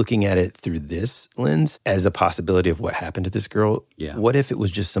 like looking at it through this lens as a possibility of what happened to this girl. Yeah. What if it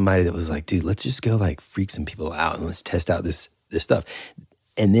was just somebody that was like, dude, let's just go like freak some people out and let's test out this stuff.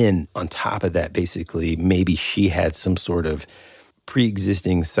 And then on top of that, basically, maybe she had some sort of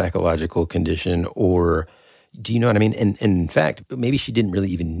pre-existing psychological condition, or do you know what I mean? And in fact, maybe she didn't really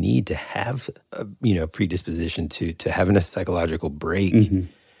even need to have a predisposition to having a psychological break.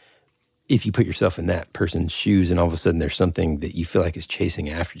 If you put yourself in that person's shoes and all of a sudden there's something that you feel like is chasing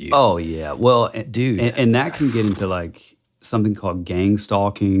after you. Oh, yeah. Well, dude. And that can get into like something called gang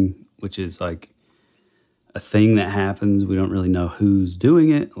stalking, which is like a thing that happens. We don't really know who's doing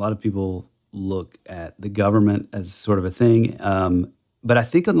it. A lot of people look at the government as sort of a thing. But I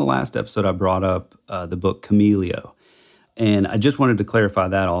think on the last episode I brought up the book Camilio. And I just wanted to clarify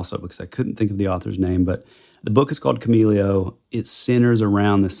that also because I couldn't think of the author's name. But the book is called Camilio. It centers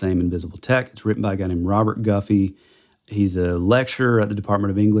around the same invisible tech. It's written by a guy named Robert Guffey. He's a lecturer at the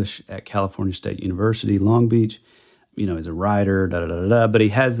Department of English at California State University, Long Beach. You know, he's a writer, But he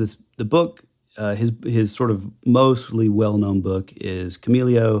has the book, his sort of mostly well-known book is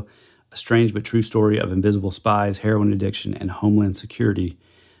Camilio, A Strange But True Story of Invisible Spies, Heroin Addiction, and Homeland Security.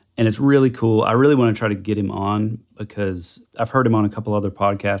 And it's really cool. I really want to try to get him on because I've heard him on a couple other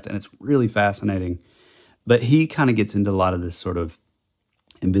podcasts, and it's really fascinating. But he kind of gets into a lot of this sort of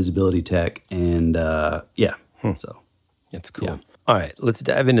invisibility tech, and so that's cool. Yeah. All right, let's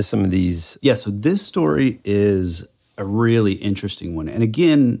dive into some of these. Yeah, so this story is a really interesting one. And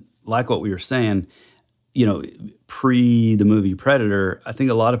again, like what we were saying, you know, pre the movie Predator, I think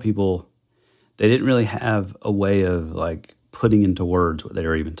a lot of people, they didn't really have a way of like putting into words what they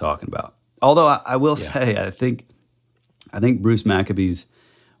were even talking about. Although I will say, I think Bruce Maccabee's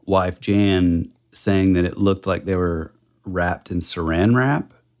wife, Jan, saying that it looked like they were wrapped in saran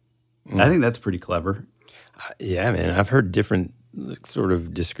wrap, I think that's pretty clever. Yeah, man. I've heard different sort of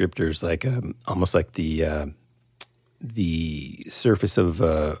descriptors, like almost like the surface of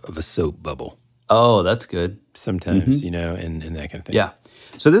a soap bubble. Oh, that's good. Sometimes, you know, and that kind of thing. Yeah.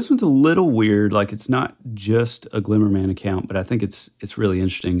 So this one's a little weird. Like it's not just a Glimmer Man account, but I think it's really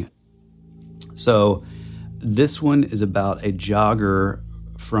interesting. So this one is about a jogger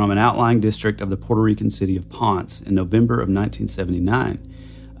from an outlying district of the Puerto Rican city of Ponce in November of 1979.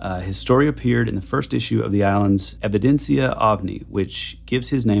 His story appeared in the first issue of the island's Evidencia OVNI, which gives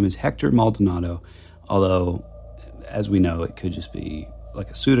his name as Hector Maldonado, although, as we know, it could just be like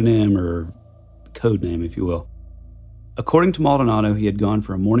a pseudonym or code name, if you will. According to Maldonado, he had gone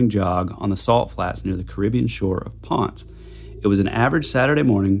for a morning jog on the salt flats near the Caribbean shore of Ponce. It was an average Saturday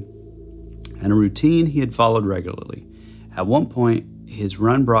morning and a routine he had followed regularly. At one point, his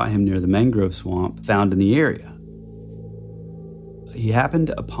run brought him near the mangrove swamp found in the area. he happened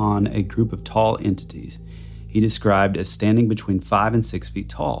upon a group of tall entities he described as standing between 5 and 6 feet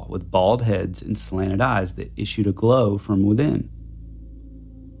tall, with bald heads and slanted eyes that issued a glow from within.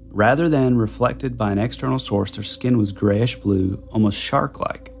 Rather than reflected by an external source, their skin was grayish-blue, almost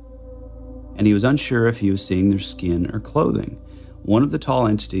shark-like, and he was unsure if he was seeing their skin or clothing. One of the tall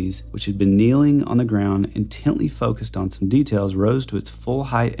entities, which had been kneeling on the ground, intently focused on some details, rose to its full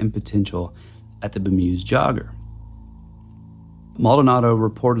height and potential at the bemused jogger. Maldonado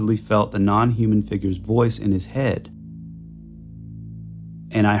reportedly felt the non-human figure's voice in his head,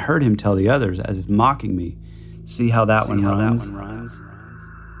 and I heard him tell the others, as if mocking me, "See how that one runs?"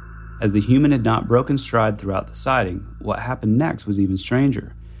 As the human had not broken stride throughout the sighting, what happened next was even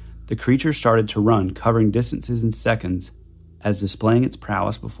stranger. The creature started to run, covering distances in seconds, as displaying its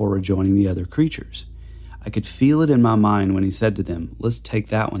prowess before rejoining the other creatures. I could feel it in my mind when he said to them, "Let's take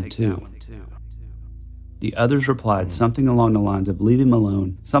that one too." The others replied something along the lines of, "Leave him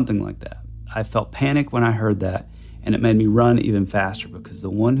alone," something like that. I felt panic when I heard that, and it made me run even faster because the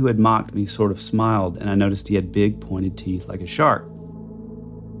one who had mocked me sort of smiled, and I noticed he had big pointed teeth like a shark.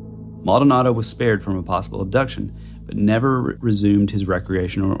 Maldonado was spared from a possible abduction, but never resumed his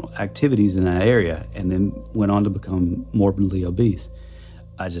recreational activities in that area, and then went on to become morbidly obese.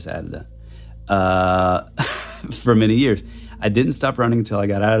 I just added that. For many years. I didn't stop running until I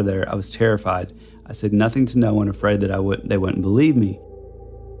got out of there. I was terrified. I said nothing to no one, afraid that they wouldn't believe me.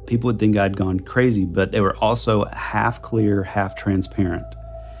 People would think I'd gone crazy, but they were also half clear, half transparent.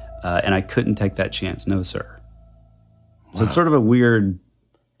 And I couldn't take that chance. No, sir. Wow. So it's sort of a weird...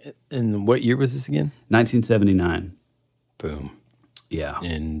 And what year was this again? 1979. Boom. Yeah.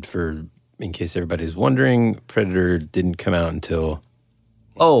 And in case everybody's wondering, Predator didn't come out until...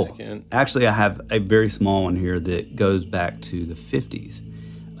 Actually, I have a very small one here that goes back to the 50s.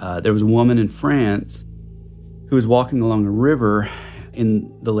 There was a woman in France who was walking along a river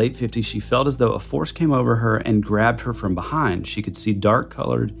in the late 50s. She felt as though a force came over her and grabbed her from behind. She could see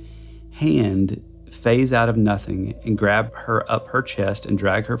dark-colored hand phase out of nothing and grab her up her chest and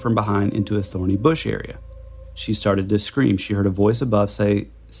drag her from behind into a thorny bush area. She started to scream. She heard a voice above say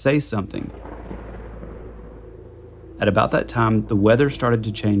something. At about that time, the weather started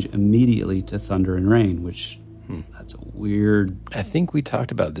to change immediately to thunder and rain, which that's a weird... I think we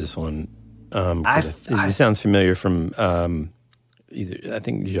talked about this one. It sounds familiar from I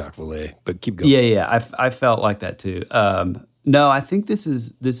think Jacques Vallée, but keep going. Yeah, I felt like that too. No, I think this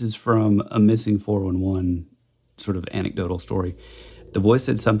is from a missing 411 sort of anecdotal story. The voice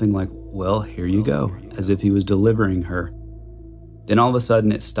said something like, "Well, here you go," as if he was delivering her. Then all of a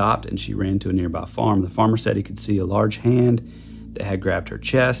sudden it stopped and she ran to a nearby farm. The farmer said he could see a large hand that had grabbed her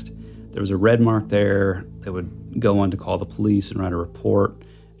chest. There was a red mark there that would go on to call the police and write a report.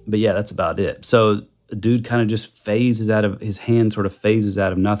 But yeah, that's about it. So the dude kind of just his hand sort of phases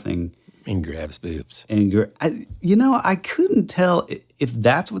out of nothing. And grabs boobs. I couldn't tell if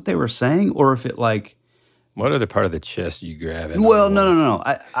that's what they were saying or if it like... What other part of the chest you grab? Well, no.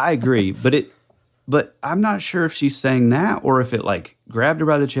 I agree. But I'm not sure if she's saying that or if it like grabbed her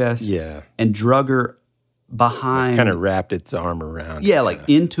by the chest and drug her behind. Kind of wrapped its arm around. Yeah, like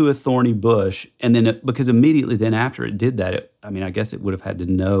into a thorny bush. And then, because immediately then after it did that, I guess it would have had to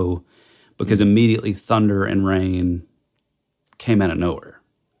know because immediately thunder and rain came out of nowhere.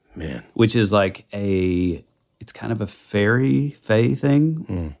 Man. Which is like it's kind of a fae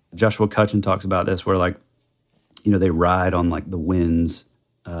thing. Joshua Cutchin talks about this where like, they ride on like the winds,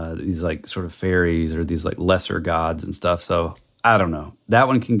 these like sort of fairies or these like lesser gods and stuff. So I don't know. That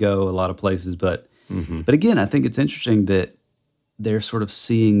one can go a lot of places, but again, I think it's interesting that they're sort of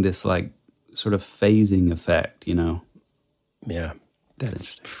seeing this like sort of phasing effect, Yeah.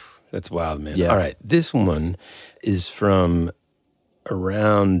 That's wild, man. Yeah. All right. This one is from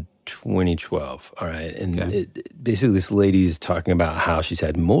around 2012. All right. And basically this lady is talking about how she's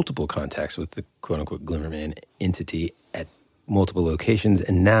had multiple contacts with the quote-unquote Glimmer Man entity at multiple locations.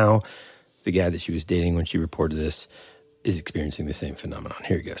 And now the guy that she was dating when she reported this is experiencing the same phenomenon.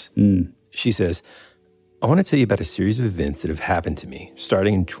 Here it goes. She says, "I want to tell you about a series of events that have happened to me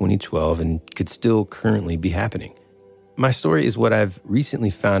starting in 2012 and could still currently be happening. My story is what I've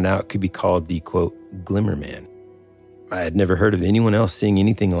recently found out could be called the, quote, Glimmer Man. I had never heard of anyone else seeing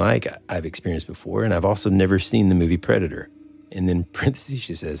anything like I've experienced before, and I've also never seen the movie Predator." And then parentheses,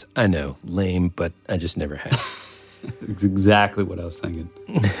 she says, "I know, lame, but I just never have." It's exactly what I was thinking.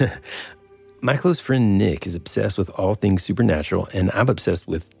 My close friend Nick is obsessed with all things supernatural, and I'm obsessed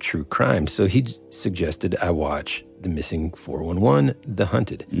with true crime, so he suggested I watch The Missing 411, The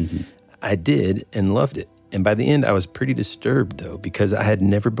Hunted. I did and loved it. And by the end, I was pretty disturbed, though, because I had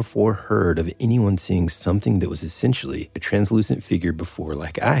never before heard of anyone seeing something that was essentially a translucent figure before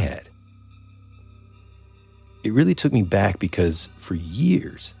like I had. It really took me back because for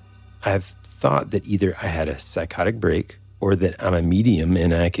years, I've thought that either I had a psychotic break or that I'm a medium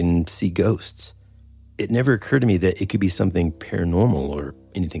and I can see ghosts. It never occurred to me that it could be something paranormal or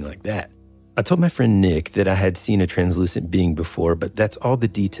anything like that. I told my friend Nick that I had seen a translucent being before, but that's all the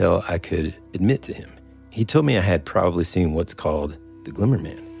detail I could admit to him. He told me I had probably seen what's called the Glimmer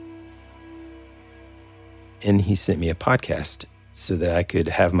Man. And he sent me a podcast so that I could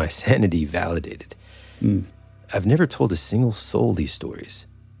have my sanity validated. I've never told a single soul these stories.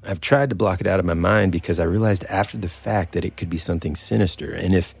 I've tried to block it out of my mind because I realized after the fact that it could be something sinister.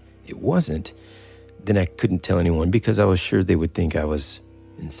 And if it wasn't, then I couldn't tell anyone because I was sure they would think I was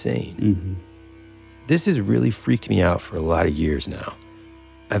insane. This has really freaked me out for a lot of years now.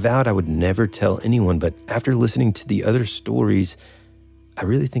 I vowed I would never tell anyone, but after listening to the other stories, I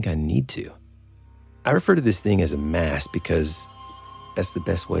really think I need to. I refer to this thing as a mass because that's the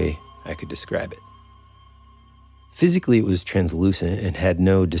best way I could describe it. Physically, it was translucent and had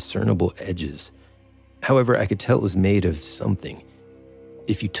no discernible edges. However, I could tell it was made of something.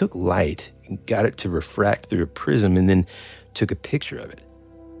 If you took light and got it to refract through a prism and then took a picture of it,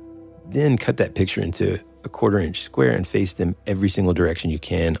 then cut that picture into a 1/4-inch square and face them every single direction you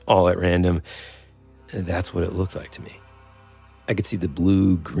can, all at random, that's what it looked like to me. I could see the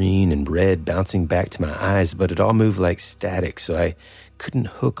blue, green, and red bouncing back to my eyes, but it all moved like static, so I couldn't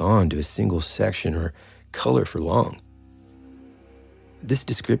hook on to a single section or color for long. This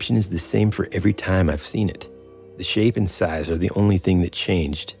description is the same for every time I've seen it. The shape and size are the only thing that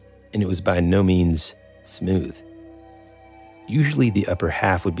changed, and it was by no means smooth. Usually the upper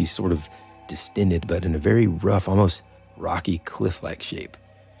half would be sort of distended, but in a very rough, almost rocky cliff-like shape.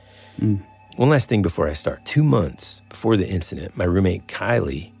 One last thing before I start. 2 months before the incident, my roommate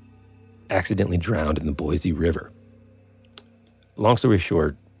Kylie accidentally drowned in the Boise River. Long story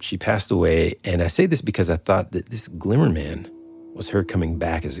short, she passed away, and I say this because I thought that this Glimmer Man was her coming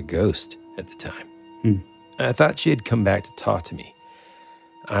back as a ghost at the time. I thought she had come back to talk to me.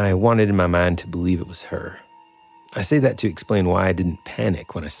 I wanted in my mind to believe it was her. I say that to explain why I didn't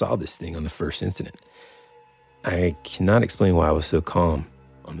panic when I saw this thing on the first incident. I cannot explain why I was so calm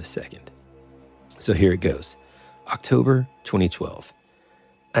on the second. So here it goes. October 2012.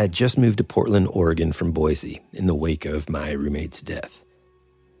 I had just moved to Portland, Oregon from Boise in the wake of my roommate's death.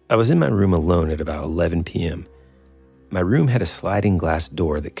 I was in my room alone at about 11 p.m. My room had a sliding glass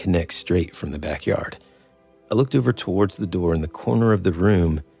door that connects straight from the backyard. I looked over towards the door in the corner of the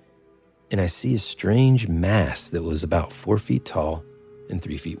room, and I see a strange mass that was about 4 feet tall and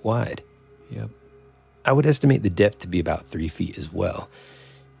 3 feet wide. I would estimate the depth to be about 3 feet as well,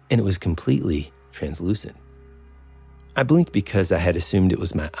 and it was completely translucent. I blinked because I had assumed it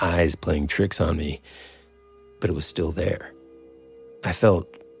was my eyes playing tricks on me, but it was still there. I felt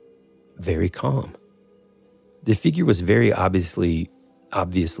very calm. The figure was very obviously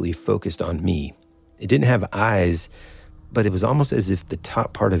focused on me. It didn't have eyes, but it was almost as if the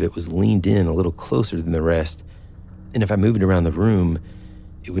top part of it was leaned in a little closer than the rest, and if I moved around the room,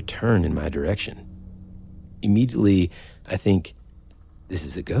 it would turn in my direction. Immediately, I think, this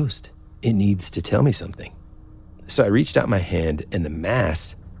is a ghost. It needs to tell me something. So I reached out my hand, and the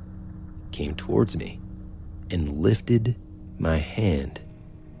mass came towards me and lifted my hand.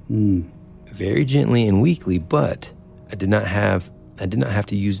 Very gently and weakly, but I did not have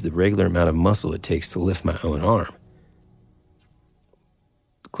to use the regular amount of muscle it takes to lift my own arm.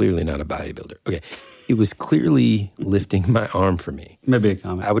 Clearly not a bodybuilder. Okay, it was clearly lifting my arm for me. Maybe a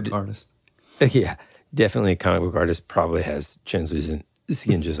comic book artist. Yeah, definitely a comic book artist. Probably has translucent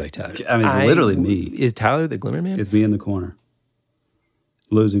skin just like Tyler. I mean, it's literally me. Is Tyler the Glimmer Man? It's me in the corner,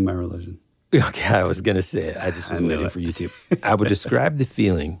 losing my religion. Okay, I was going to say it. I just was waiting for you to. I would describe the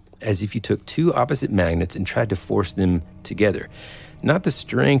feeling as if you took two opposite magnets and tried to force them together. Not the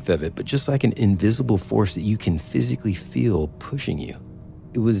strength of it, but just like an invisible force that you can physically feel pushing you.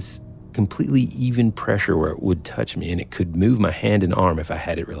 It was completely even pressure where it would touch me, and it could move my hand and arm if I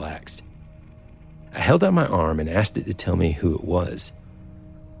had it relaxed. I held out my arm and asked it to tell me who it was.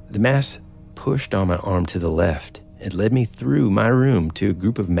 The mass pushed on my arm to the left. It led me through my room to a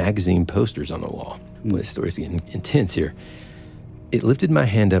group of magazine posters on the wall. Boy, the story's getting intense here. It lifted my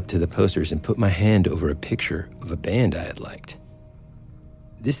hand up to the posters and put my hand over a picture of a band I had liked.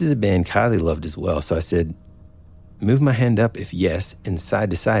 This is a band Kylie loved as well, so I said, move my hand up if yes, and side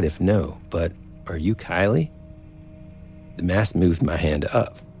to side if no, but are you Kylie? The mass moved my hand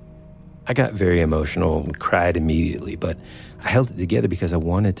up. I got very emotional and cried immediately, but I held it together because I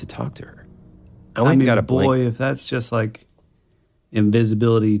wanted to talk to her. I went and got a blank. Boy, if that's just like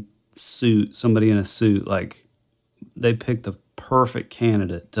invisibility suit, somebody in a suit, like they picked the perfect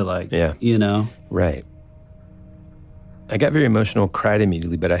candidate to Right. I got very emotional, cried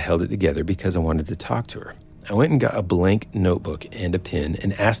immediately, but I held it together because I wanted to talk to her. I went and got a blank notebook and a pen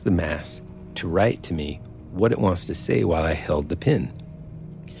and asked the mask to write to me what it wants to say while I held the pen.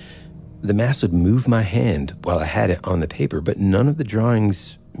 The mask would move my hand while I had it on the paper, but none of the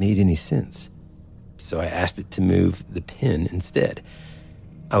drawings made any sense. So I asked it to move the pen instead.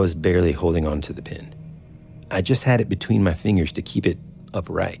 I was barely holding on to the pen. I just had it between my fingers to keep it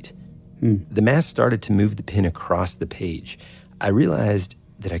upright. The mask started to move the pen across the page. I realized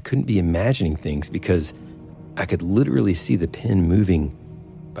that I couldn't be imagining things because I could literally see the pen moving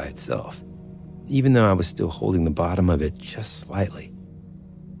by itself, even though I was still holding the bottom of it just slightly.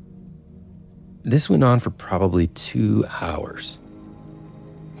 This went on for probably 2 hours.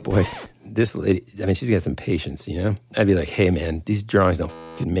 Boy, this lady, I mean, she's got some patience, you know? I'd be like, hey, man, these drawings don't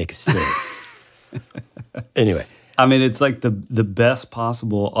fucking make sense. Anyway. I mean, it's like the best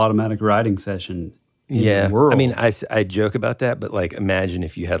possible automatic writing session in the world. I mean, I joke about that, but like imagine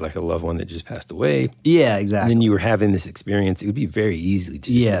if you had like a loved one that just passed away. Yeah, exactly. And then you were having this experience. It would be very easy to just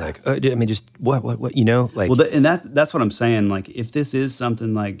be like, oh, I mean, just what, you know? Like, well, and that's what I'm saying. Like, if this is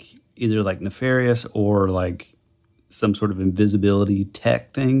something like either like nefarious or like some sort of invisibility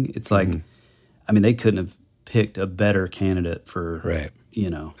tech thing, it's like, I mean, they couldn't have picked a better candidate for, you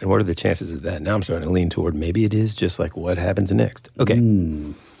know. And what are the chances of that? Now I'm starting to lean toward maybe it is just like what happens next. Okay.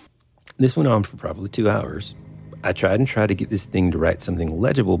 This went on for probably 2 hours. I tried to get this thing to write something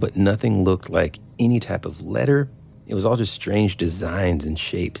legible, but nothing looked like any type of letter. It was all just strange designs and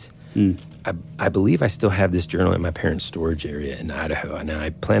shapes. I believe I still have this journal in my parents' storage area in Idaho, and I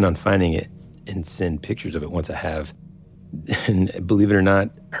plan on finding it and send pictures of it once I have. And believe it or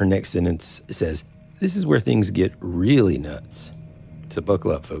not, her next sentence says, "This is where things get really nuts." So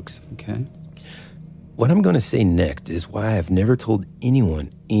buckle up, folks. Okay. What I'm going to say next is why I've never told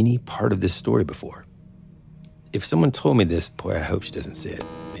anyone any part of this story before. If someone told me this, boy, I hope she doesn't say it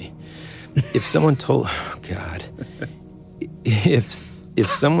to me. If someone told, oh God, if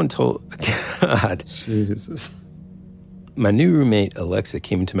someone told, God, Jesus. My new roommate, Alexa,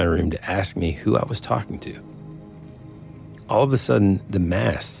 came into my room to ask me who I was talking to. All of a sudden, the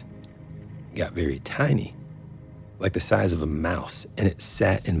mask got very tiny, like the size of a mouse, and it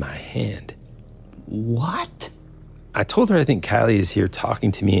sat in my hand. What? I told her I think Kylie is here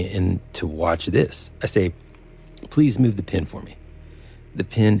talking to me and to watch this. I say, please move the pen for me. The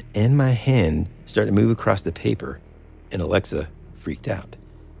pen and my hand started to move across the paper, and Alexa freaked out.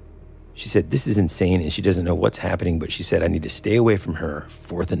 She said, this is insane, and she doesn't know what's happening, but she said I need to stay away from her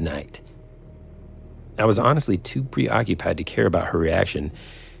for the night. I was honestly too preoccupied to care about her reaction,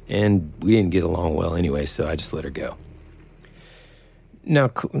 and we didn't get along well anyway, so I just let her go. Now,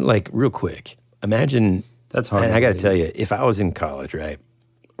 like, real quick, imagine... That's hard. And I got to tell you, if I was in college, right,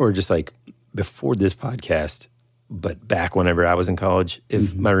 or just like before this podcast, but back whenever I was in college,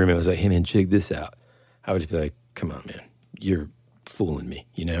 if my roommate was like, hey, man, check this out, I would just be like, come on, man, you're fooling me,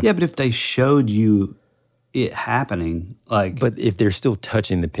 you know? Yeah, but if they showed you it happening, like... But if they're still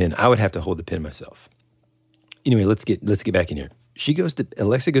touching the pen, I would have to hold the pen myself. Anyway, let's get back in here.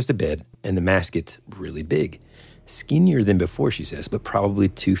 Alexa goes to bed, and the mask gets really big. Skinnier than before, she says, but probably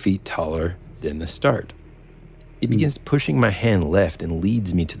 2 feet taller than the start. It begins pushing my hand left and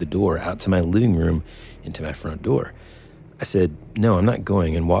leads me to the door, out to my living room, into my front door. I said, no, I'm not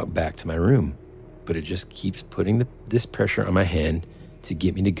going, and walk back to my room. But it just keeps putting this pressure on my hand to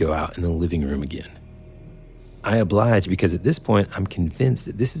get me to go out in the living room again. I oblige because at this point, I'm convinced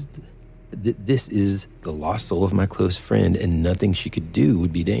that this is the lost soul of my close friend, and nothing she could do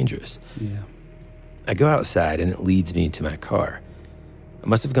would be dangerous. Yeah. I go outside, and it leads me to my car. I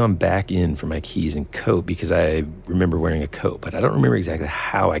must have gone back in for my keys and coat because I remember wearing a coat, but I don't remember exactly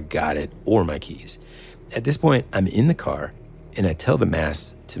how I got it or my keys. At this point, I'm in the car, and I tell the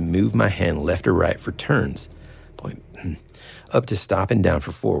mask to move my hand left or right for turns, up to stop and down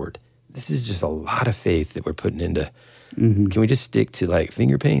for forward. This is just a lot of faith that we're putting into. Can we just stick to like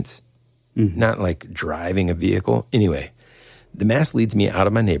finger paints? Not like driving a vehicle? Anyway, the mask leads me out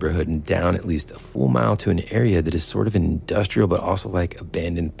of my neighborhood and down at least a full mile to an area that is sort of industrial but also like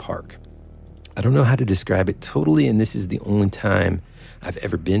abandoned park. I don't know how to describe it totally, and this is the only time I've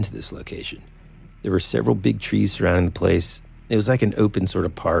ever been to this location. There were several big trees surrounding the place. It was like an open sort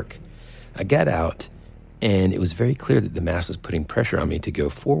of park. I got out, and it was very clear that the mask was putting pressure on me to go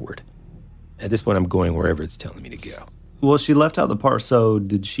forward. At this point, I'm going wherever it's telling me to go. Well, she left out the part, so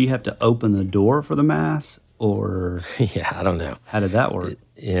did she have to open the door for the mask, or... Yeah, I don't know. How did that work?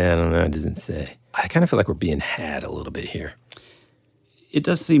 I don't know. It doesn't say. I kind of feel like we're being had a little bit here. It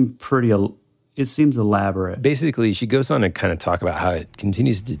does seem it seems elaborate. Basically, she goes on to kind of talk about how it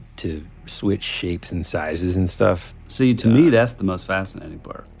continues to switch shapes and sizes and stuff. See, to me, that's the most fascinating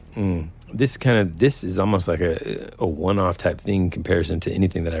part. This is almost like a one-off type thing in comparison to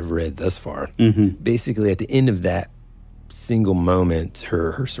anything that I've read thus far. Basically, at the end of that single moment,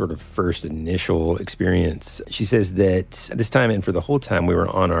 her sort of first initial experience, she says that at this time and for the whole time we were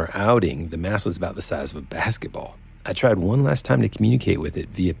on our outing, the mass was about the size of a basketball. I tried one last time to communicate with it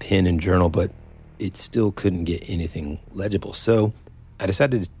via pen and journal, but it still couldn't get anything legible. So I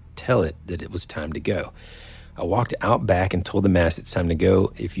decided to tell it that it was time to go. I walked out back and told the mass it's time to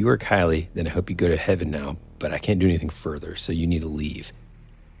go. If you are Kylie, then I hope you go to heaven now, but I can't do anything further, so you need to leave.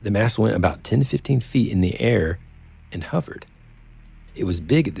 The mass went about 10 to 15 feet in the air and hovered. It was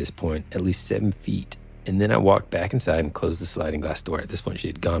big at this point, at least 7 feet, and then I walked back inside and closed the sliding glass door. At this point, she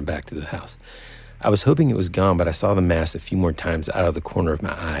had gone back to the house. I was hoping it was gone, but I saw the mass a few more times out of the corner of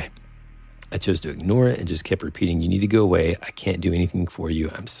my eye. I chose to ignore it and just kept repeating, "You need to go away. I can't do anything for you.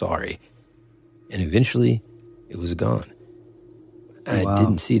 I'm sorry." And eventually, it was gone. I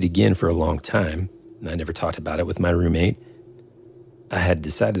didn't see it again for a long time. I never talked about it with my roommate. I had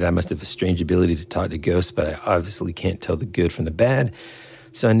decided I must have a strange ability to talk to ghosts, but I obviously can't tell the good from the bad.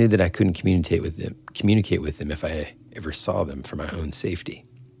 So I knew that I couldn't communicate with them if I ever saw them for my own safety.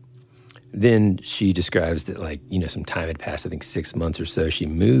 Then she describes that, some time had passed, I think 6 months or so. She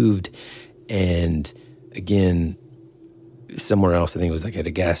moved, and again, somewhere else, I think it was at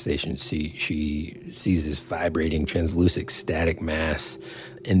a gas station, she sees this vibrating, translucent, static mass.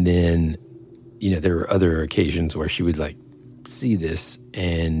 And then, there were other occasions where she would see this,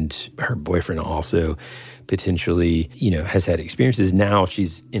 and her boyfriend also potentially, has had experiences. Now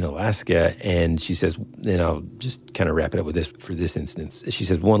she's in Alaska, and she says, then I'll just kind of wrap it up with this for this instance. She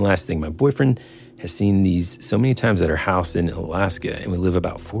says, one last thing, my boyfriend has seen these so many times at our house in Alaska, and we live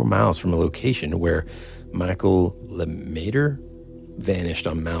about 4 miles from a location where Michael LeMaitre vanished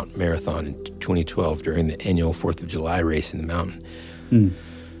on Mount Marathon in 2012 during the annual 4th of July race in the mountain.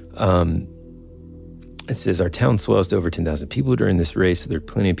 It says, our town swells to over 10,000 people during this race, so there are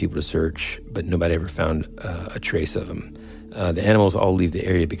plenty of people to search, but nobody ever found a trace of them. The animals all leave the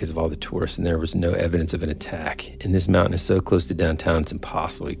area because of all the tourists, and there was no evidence of an attack. And this mountain is so close to downtown, it's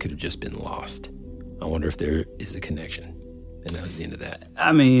impossible. It could have just been lost. I wonder if there is a connection. And that was the end of that.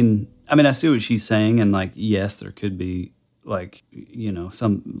 I mean, I see what she's saying, and yes, there could be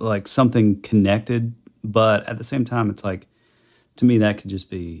something connected, but at the same time, it's to me that could just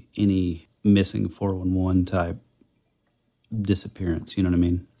be any missing 411 type disappearance. You know what I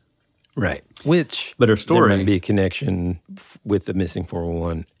mean? Right. But her story, there might be a connection with the missing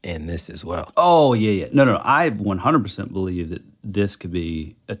 411 and this as well. Oh yeah. No. I 100% believe that this could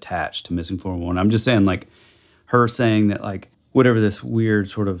be attached to missing 411. I'm just saying, her saying that, whatever this weird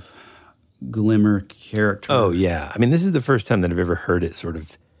sort of Glimmer character. Oh yeah. I mean, this is the first time that I've ever heard it sort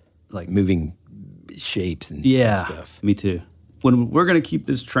of moving shapes and stuff. Me too. When we're going to keep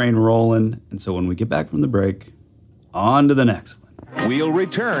this train rolling, and so when we get back from the break, on to the next one. We'll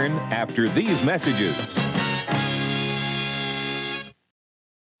return after these messages.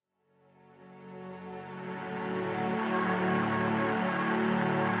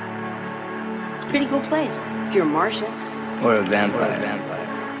 It's a pretty cool place if you're a Martian. Or a vampire.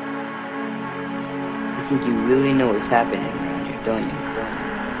 You think you really know what's happening around here, don't you?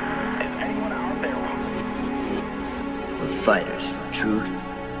 We're fighters for truth,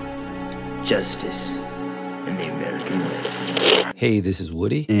 justice, and the American way. Hey, this is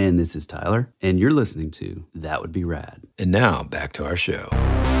Woody. And this is Tyler. And you're listening to That Would Be Rad. And now, back to our show.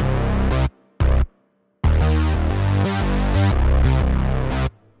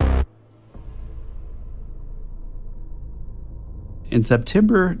 In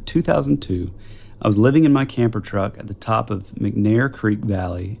September 2002, I was living in my camper truck at the top of McNair Creek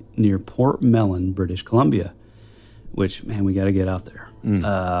Valley near Port Mellon, British Columbia. Which, man, we got to get out there.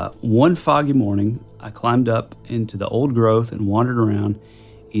 One foggy morning, I climbed up into the old growth and wandered around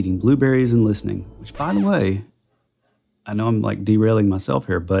eating blueberries and listening. Which, by the way, I know I'm derailing myself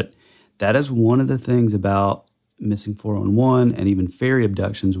here, but that is one of the things about missing 411 and even fairy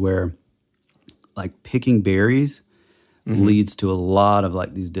abductions where picking berries leads to a lot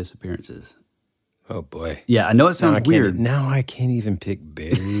of these disappearances. Oh, boy. Yeah, I know it sounds weird. Now I can't even pick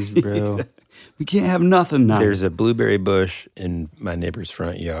berries, bro. We can't have nothing now. There's a blueberry bush in my neighbor's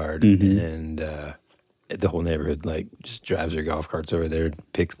front yard, and the whole neighborhood just drives their golf carts over there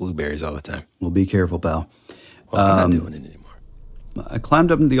and picks blueberries all the time. Well, be careful, pal. Well, I'm not doing it anymore. I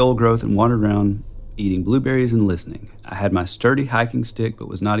climbed up into the old growth and wandered around eating blueberries and listening. I had my sturdy hiking stick, but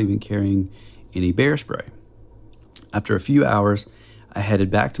was not even carrying any bear spray. After a few hours, I headed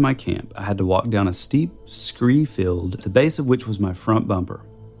back to my camp. I had to walk down a steep scree field, the base of which was my front bumper.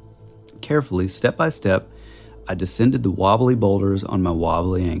 Carefully, step by step, I descended the wobbly boulders on my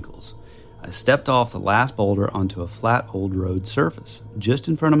wobbly ankles. I stepped off the last boulder onto a flat old road surface, just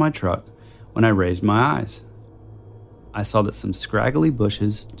in front of my truck, when I raised my eyes. I saw that some scraggly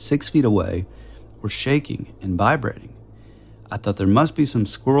bushes 6 feet away were shaking and vibrating. I thought there must be some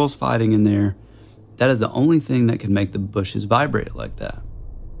squirrels fighting in there. That is the only thing that could make the bushes vibrate like that.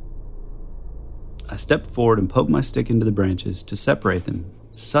 I stepped forward and poked my stick into the branches to separate them.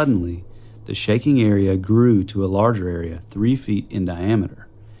 Suddenly, the shaking area grew to a larger area, 3 feet in diameter.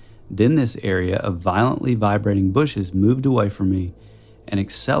 Then this area of violently vibrating bushes moved away from me and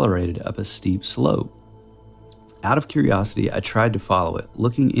accelerated up a steep slope. Out of curiosity, I tried to follow it,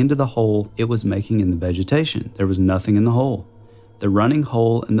 looking into the hole it was making in the vegetation. There was nothing in the hole. The running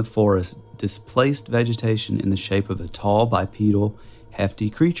hole in the forest displaced vegetation in the shape of a tall, bipedal, hefty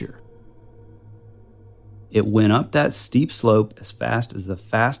creature. It went up that steep slope as fast as the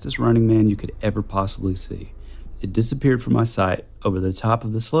fastest running man you could ever possibly see. It disappeared from my sight over the top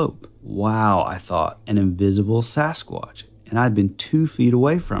of the slope. Wow, I thought, an invisible Sasquatch, and I'd been 2 feet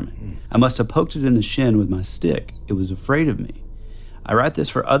away from it. I must have poked it in the shin with my stick. It was afraid of me. I write this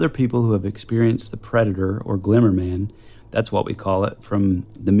for other people who have experienced the predator or Glimmer Man. That's what we call it. From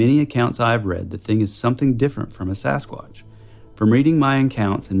the many accounts I've read, the thing is something different from a Sasquatch. From reading my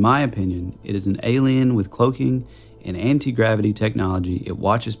accounts, in my opinion, it is an alien with cloaking and anti-gravity technology. It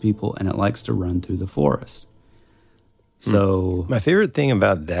watches people and it likes to run through the forest. So my favorite thing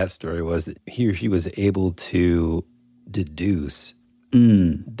about that story was that he or she was able to deduce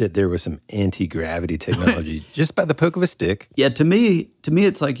that there was some anti-gravity technology just by the poke of a stick. Yeah, to me,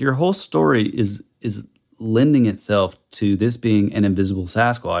 it's like your whole story is lending itself to this being an invisible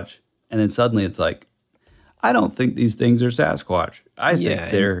Sasquatch, and then suddenly it's like, I don't think these things are Sasquatch. I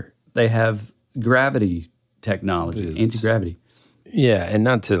think they have gravity technology, anti-gravity. Yeah, and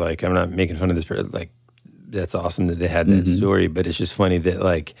not to like, I'm not making fun of this person, like, that's awesome that they had that story, but it's just funny that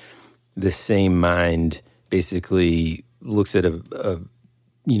like the same mind basically looks at a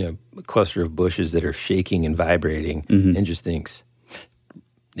cluster of bushes that are shaking and vibrating and just thinks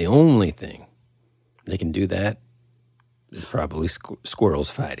the only thing they can do that is probably squirrels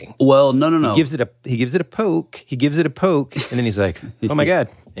fighting. Well, no. He gives it a poke, and then he's like, oh my God,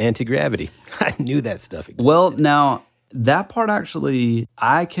 anti-gravity. I knew that stuff existed. Well, now that part actually,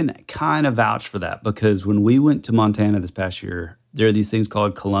 I can kind of vouch for that because when we went to Montana this past year, there are these things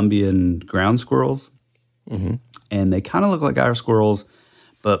called Columbian ground squirrels. And they kind of look like our squirrels,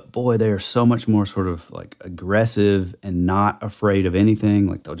 but boy, they are so much more sort of like aggressive and not afraid of anything.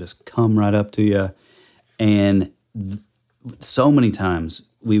 Like they'll just come right up to you. And so many times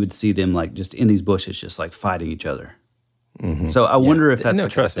we would see them like just in these bushes, just like fighting each other. So I wonder if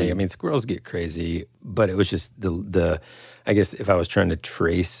that's trust me. I mean, squirrels get crazy, but it was just the I guess if I was trying to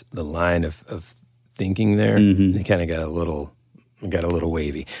trace the line of thinking there, it kind of got a little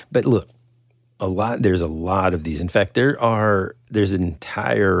wavy. But look, there's a lot of these. In fact, there's an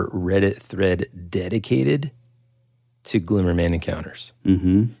entire Reddit thread dedicated to Glimmer Man encounters.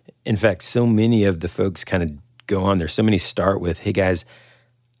 In fact, so many of the folks kind of go on there. So many start with, hey guys,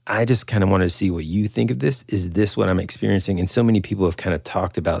 I just kind of wanted to see what you think of this. Is this what I'm experiencing? And so many people have kind of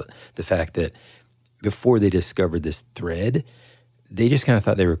talked about the fact that before they discovered this thread, they just kind of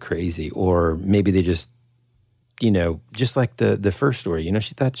thought they were crazy, or maybe they just, just like the first story,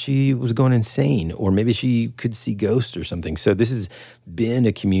 she thought she was going insane, or maybe she could see ghosts or something. So this has been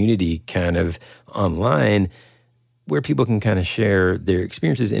a community kind of online where people can kind of share their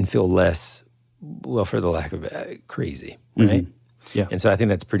experiences and feel less, well, for the lack of crazy, right? Yeah. And so I think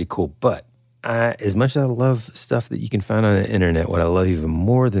that's pretty cool. But as much as I love stuff that you can find on the internet, what I love even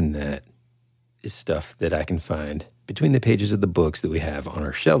more than that is stuff that I can find between the pages of the books that we have on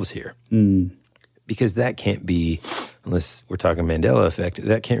our shelves here. Because that can't be, unless we're talking Mandela effect,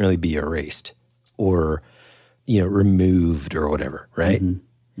 that can't really be erased or, removed or whatever, right?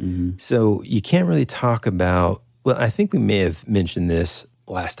 So you can't really talk about, well, I think we may have mentioned this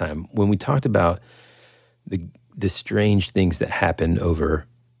last time when we talked about the strange things that happen over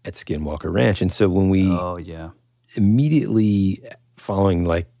at Skinwalker Ranch. And so when we immediately following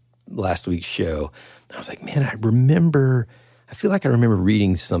like last week's show, I was like, man, I feel like I remember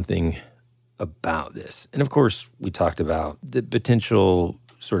reading something about this. And of course, we talked about the potential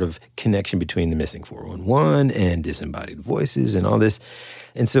sort of connection between the missing 411 and disembodied voices and all this.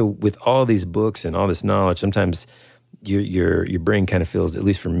 And so with all these books and all this knowledge, sometimes your brain kind of feels, at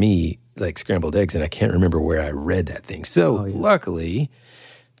least for me, like scrambled eggs, and I can't remember where I read that thing. So luckily,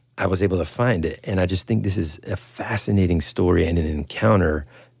 I was able to find it. And I just think this is a fascinating story and an encounter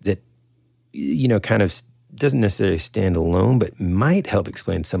that, kind of doesn't necessarily stand alone, but might help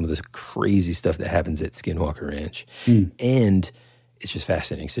explain some of this crazy stuff that happens at Skinwalker Ranch. And it's just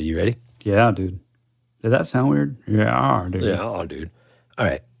fascinating. So you ready? Yeah, dude. Did that sound weird? Yeah, dude. Yeah, dude. All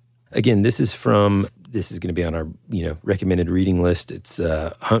right. Again, this is going to be on our, recommended reading list. It's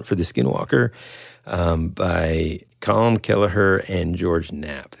Hunt for the Skinwalker by Colm Kelleher and George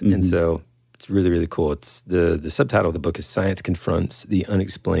Knapp. And so it's really, really cool. It's the subtitle of the book is Science Confronts the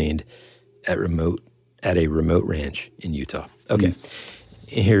Unexplained at a remote ranch in Utah. Okay.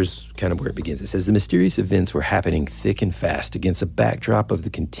 Here's kind of where it begins. It says, the mysterious events were happening thick and fast against a backdrop of the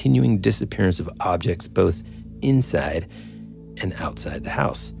continuing disappearance of objects both inside and outside the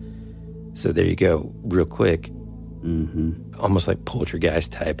house. So there you go, real quick. Almost like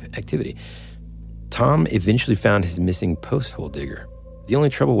poltergeist type activity. Tom eventually found his missing post hole digger. The only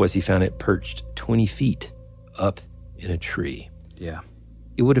trouble was he found it perched 20 feet up in a tree. Yeah.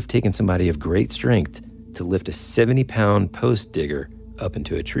 It would have taken somebody of great strength to lift a 70-pound post digger up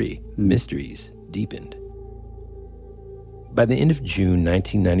into a tree. Mysteries deepened. By the end of June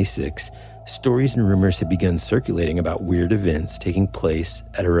 1996, stories and rumors had begun circulating about weird events taking place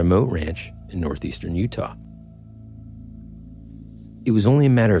at a remote ranch in northeastern Utah. It was only a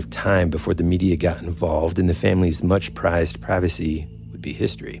matter of time before the media got involved and the family's much-prized privacy would be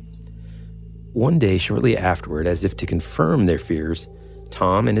history. One day, shortly afterward, as if to confirm their fears,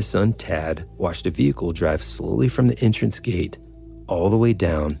 Tom and his son Tad watched a vehicle drive slowly from the entrance gate all the way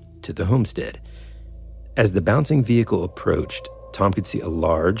down to the homestead. As the bouncing vehicle approached, Tom could see a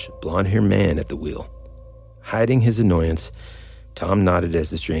large, blonde-haired man at the wheel. Hiding his annoyance, Tom nodded as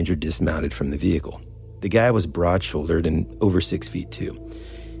the stranger dismounted from the vehicle. The guy was broad-shouldered and over 6 feet, too.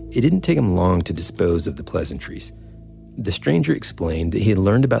 It didn't take him long to dispose of the pleasantries. The stranger explained that he had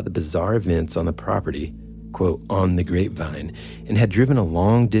learned about the bizarre events on the property, quote, on the grapevine, and had driven a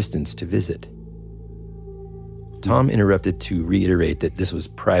long distance to visit. Tom interrupted to reiterate that this was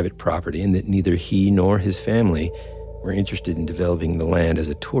private property and that neither he nor his family were interested in developing the land as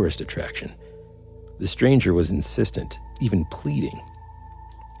a tourist attraction. The stranger was insistent, even pleading.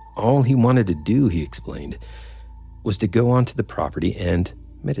 All he wanted to do, he explained, was to go onto the property and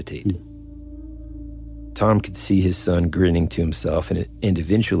meditate. Tom could see his son grinning to himself and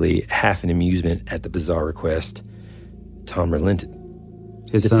eventually, half in amusement at the bizarre request, Tom relented.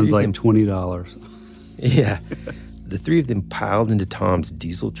 His son's like $20. Yeah. The three of them piled into Tom's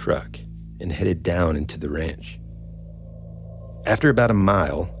diesel truck and headed down into the ranch. After about a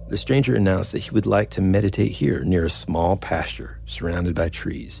mile, the stranger announced that he would like to meditate here near a small pasture surrounded by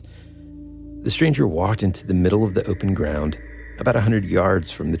trees. The stranger walked into the middle of the open ground, about 100 yards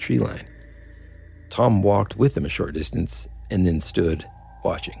from the tree line. Tom walked with him a short distance and then stood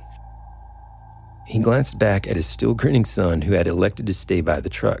watching. He glanced back at his still grinning son who had elected to stay by the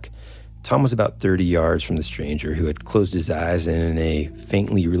truck. Tom was about 30 yards from the stranger who had closed his eyes and in a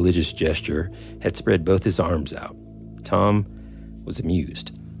faintly religious gesture had spread both his arms out. Tom was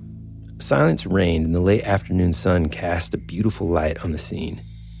amused. Silence reigned and the late afternoon sun cast a beautiful light on the scene.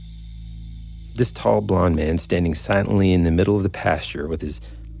 This tall blonde man standing silently in the middle of the pasture with his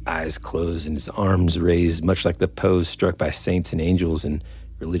eyes closed and his arms raised much like the pose struck by saints and angels in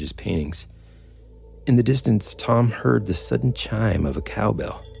religious paintings. In the distance, Tom heard the sudden chime of a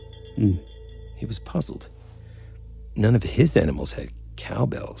cowbell. He was puzzled. None of his animals had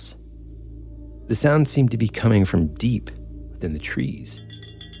cowbells. The sound seemed to be coming from deep within the trees.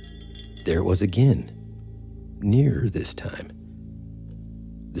 There it was again, nearer this time.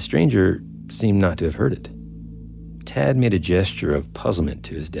 The stranger seemed not to have heard it. Tad made a gesture of puzzlement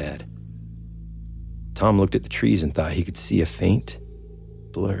to his dad. Tom looked at the trees and thought he could see a faint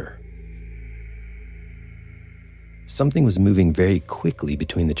blur. Something was moving very quickly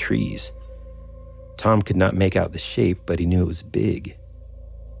between the trees. Tom could not make out the shape, but he knew it was big.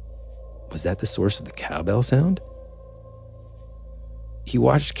 Was that the source of the cowbell sound? He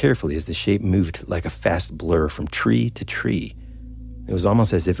watched carefully as the shape moved like a fast blur from tree to tree. It was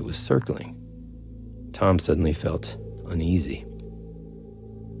almost as if it was circling. Tom suddenly felt uneasy.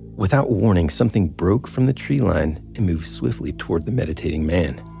 Without warning, something broke from the tree line and moved swiftly toward the meditating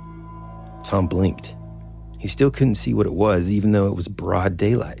man. Tom blinked. He still couldn't see what it was, even though it was broad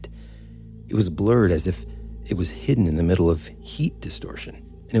daylight. It was blurred as if it was hidden in the middle of heat distortion,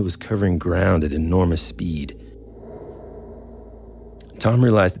 and it was covering ground at enormous speed. Tom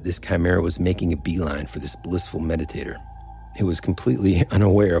realized that this chimera was making a beeline for this blissful meditator, who was completely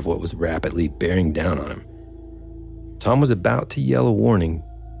unaware of what was rapidly bearing down on him. Tom was about to yell a warning,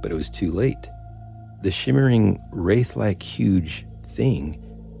 but it was too late. The shimmering, wraith-like huge thing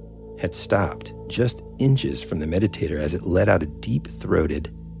had stopped just inches from the meditator as it let out a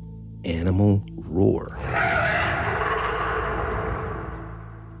deep-throated animal roar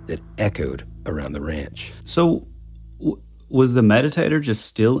that echoed around the ranch. So was the meditator just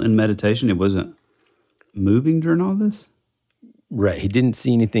still in meditation? It wasn't moving during all this? Right. He didn't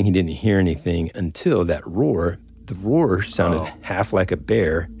see anything. He didn't hear anything until that roar. The roar sounded half like a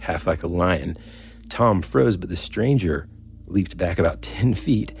bear, half like a lion. Tom froze, but the stranger leaped back about 10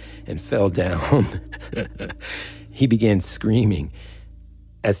 feet and fell down. He began screaming.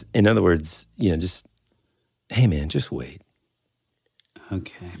 As in other words, just, hey man, just wait.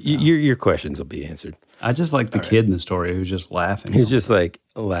 Okay. Your questions will be answered. I just like the kid in the story who's just laughing. He was just like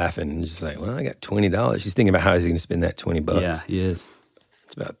laughing and just like, well, I got $20. He's thinking about how he's going to spend that $20. Yeah, he is.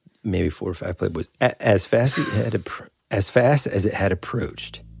 It's about maybe 4 or 5 Playboys. As fast as it had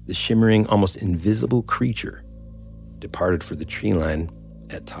approached, the shimmering, almost invisible creature departed for the tree line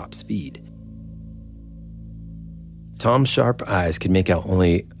at top speed. Tom's sharp eyes could make out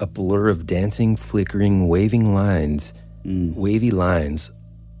only a blur of dancing, flickering, wavy lines,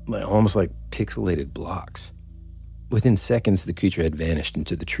 almost like pixelated blocks. Within seconds, the creature had vanished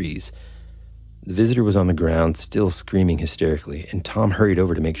into the trees. The visitor was on the ground, still screaming hysterically, and Tom hurried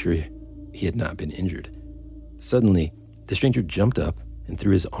over to make sure he had not been injured. Suddenly, the stranger jumped up and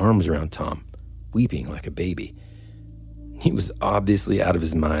threw his arms around Tom, weeping like a baby. He was obviously out of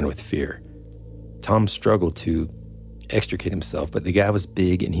his mind with fear. Tom struggled to extricate himself, but the guy was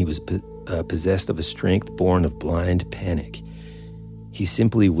big and he was possessed of a strength born of blind panic. He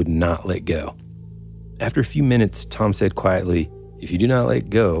simply would not let go. After a few minutes, Tom said quietly, "If you do not let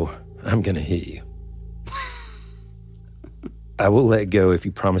go, I'm going to hit you." "I will let go if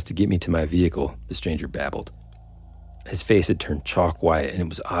you promise to get me to my vehicle," the stranger babbled. His face had turned chalk white, and it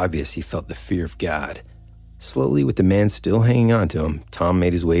was obvious he felt the fear of God. Slowly, with the man still hanging on to him, Tom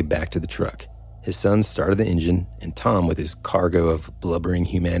made his way back to the truck. His son started the engine, and Tom, with his cargo of blubbering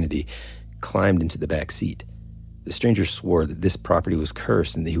humanity, climbed into the back seat. The stranger swore that this property was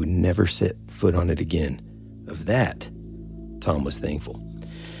cursed and that he would never set foot on it again. Of that, Tom was thankful.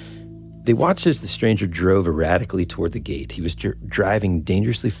 They watched as the stranger drove erratically toward the gate. He was driving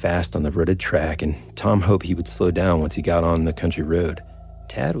dangerously fast on the rutted track, and Tom hoped he would slow down once he got on the country road.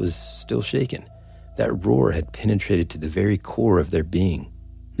 Tad was still shaken. That roar had penetrated to the very core of their being.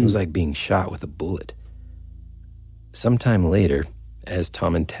 It was like being shot with a bullet. Sometime later, as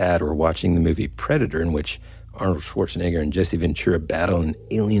Tom and Tad were watching the movie Predator, in which Arnold Schwarzenegger and Jesse Ventura battle an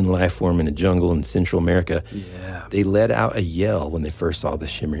alien life form in a jungle in Central America, they let out a yell when they first saw the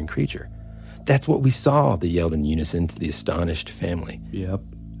shimmering creature. "That's what we saw," they yelled in unison to the astonished family. Yep.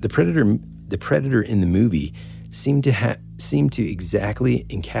 The predator in the movie seemed to exactly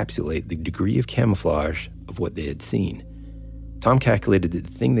encapsulate the degree of camouflage of what they had seen. Tom calculated that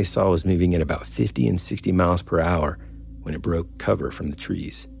the thing they saw was moving at about 50 and 60 miles per hour when it broke cover from the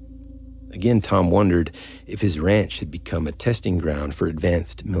trees. Again, Tom wondered if his ranch had become a testing ground for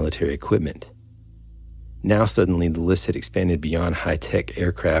advanced military equipment. Now suddenly the list had expanded beyond high-tech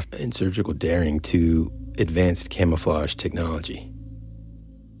aircraft and surgical daring to advanced camouflage technology.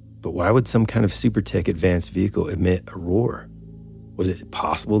 But why would some kind of super-tech advanced vehicle emit a roar? Was it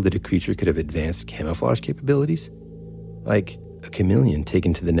possible that a creature could have advanced camouflage capabilities? Like a chameleon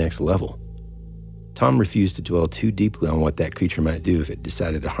taken to the next level. Tom refused to dwell too deeply on what that creature might do if it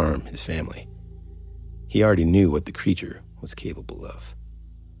decided to harm his family. He already knew what the creature was capable of.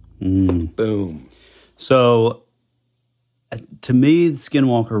 Boom. So, to me, the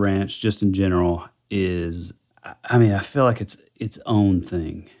Skinwalker Ranch, just in general, is, I feel like it's its own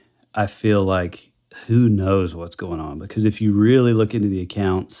thing. I feel like who knows what's going on? Because if you really look into the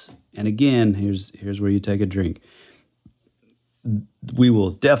accounts, and again, here's where you take a drink. We will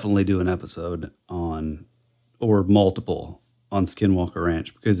definitely do an episode on, or multiple, on Skinwalker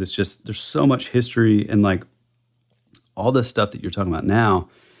Ranch, because it's just, there's so much history and like all this stuff that you're talking about now.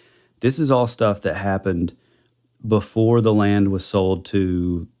 This is all stuff that happened before the land was sold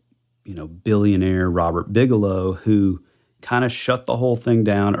to, billionaire Robert Bigelow, who kind of shut the whole thing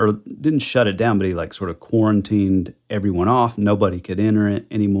down, or didn't shut it down, but he like sort of quarantined everyone off. Nobody could enter it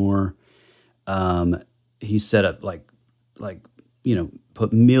anymore. He set up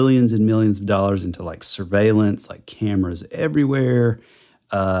put millions and millions of dollars into like surveillance, like cameras everywhere,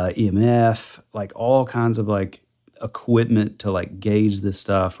 EMF, like all kinds of like equipment to like gauge this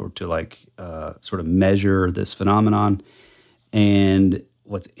stuff or to like sort of measure this phenomenon. And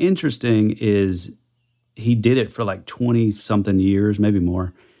what's interesting is he did it for like 20 something years, maybe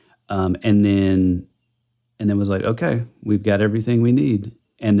more. And then was like, okay, we've got everything we need.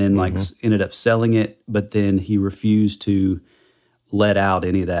 And then like ended up selling it, but then he refused to let out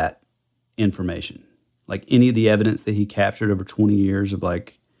any of that information. Like any of the evidence that he captured over 20 years of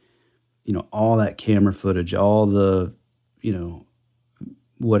like, you know, all that camera footage, all the, you know,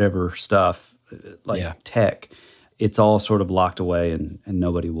 whatever stuff, like tech, it's all sort of locked away and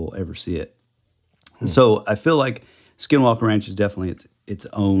nobody will ever see it. So I feel like Skinwalker Ranch is definitely its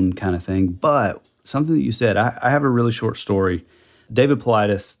own kind of thing. But something that you said, I have a really short story. David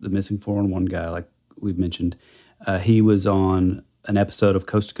Paulides, the missing 411 guy, like we've mentioned, he was on an episode of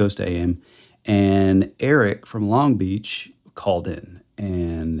Coast to Coast AM, and Eric from Long Beach called in,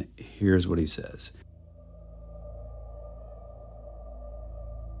 and here's what he says.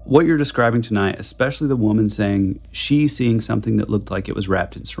 What you're describing tonight, especially the woman saying she's seeing something that looked like it was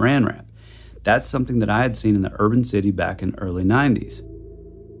wrapped in saran wrap, that's something that I had seen in the urban city back in early 90s.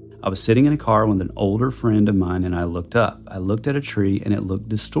 I was sitting in a car with an older friend of mine and I looked up. I looked at a tree and it looked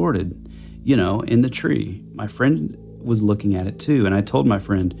distorted, you know, in the tree. My friend was looking at it too, and I told my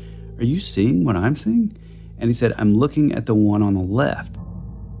friend, "Are you seeing what I'm seeing?" And he said, "I'm looking at the one on the left."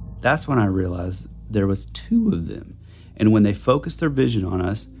 That's when I realized there was two of them. And when they focused their vision on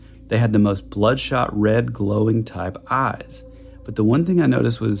us, they had the most bloodshot red glowing type eyes. But the one thing I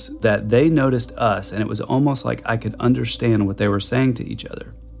noticed was that they noticed us, and it was almost like I could understand what they were saying to each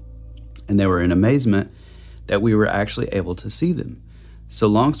other. And they were in amazement that we were actually able to see them. So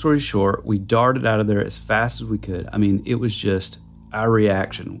long story short, we darted out of there as fast as we could. I mean, it was just our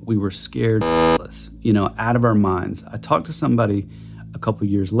reaction. We were scared, you know, out of our minds. I talked to somebody a couple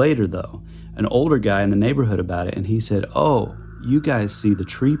years later, though, an older guy in the neighborhood about it, and he said, "Oh, you guys see the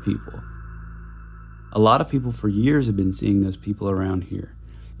tree people." A lot of people for years have been seeing those people around here.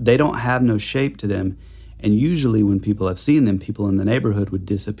 They don't have no shape to them, and usually when people have seen them, people in the neighborhood would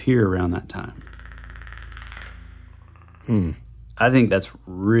disappear around that time. I think that's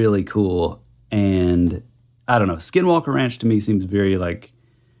really cool, and I don't know, Skinwalker Ranch to me seems very like...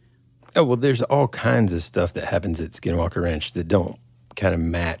 Oh, well, there's all kinds of stuff that happens at Skinwalker Ranch that don't kind of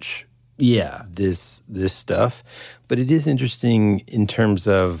match this stuff. But it is interesting in terms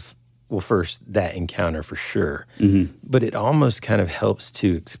of, well, first, that encounter for sure. Mm-hmm. But it almost kind of helps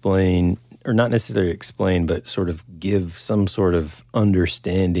to explain, or not necessarily explain, but sort of give some sort of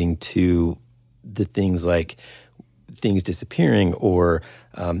understanding to the things like things disappearing, or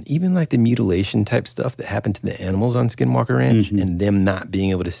even like the mutilation type stuff that happened to the animals on Skinwalker Ranch, and them not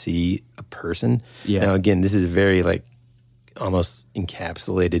being able to see a person. Yeah. Now, again, this is very like almost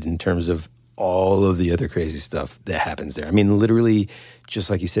encapsulated in terms of all of the other crazy stuff that happens there. I mean, literally, just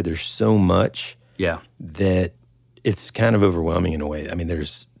like you said, there's so much that it's kind of overwhelming in a way. I mean,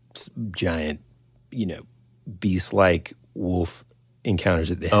 there's giant, you know, beast-like wolf encounters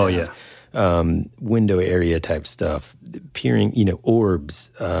that they have. Oh, yeah. Window area type stuff, peering, you know,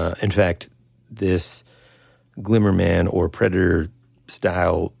 orbs. In fact, this Glimmer Man or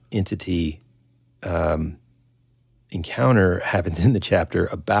Predator-style entity encounter happens in the chapter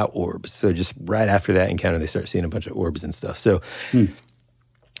about orbs. So just right after that encounter, they start seeing a bunch of orbs and stuff. So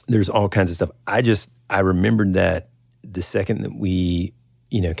there's all kinds of stuff. I remembered that the second that we,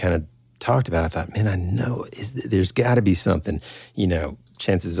 you know, kind of talked about it, I thought, man, I know there's got to be something, you know.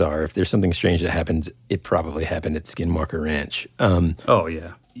 Chances are, if there's something strange that happens, it probably happened at Skinwalker Ranch. Oh,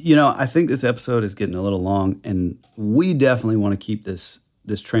 yeah. You know, I think this episode is getting a little long, and we definitely want to keep this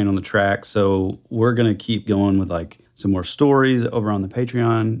train on the track. So we're going to keep going with like some more stories over on the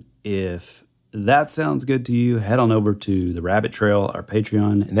Patreon. If that sounds good to you, head on over to the Rabbit Trail, our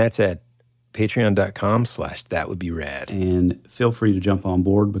Patreon. And that's at patreon.com/thatwouldberad. And feel free to jump on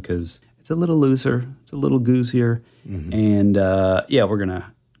board because it's a little looser. It's a little goosier. Mm-hmm. And we're going to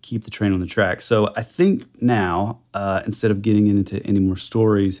keep the train on the track. So I think now, instead of getting into any more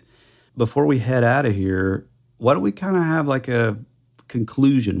stories, before we head out of here, why don't we kind of have like a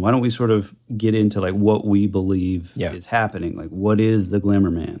conclusion? Why don't we sort of get into like what we believe is happening? Like, what is the Glimmer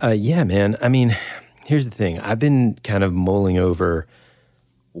Man? Yeah, man. I mean, here's the thing. I've been kind of mulling over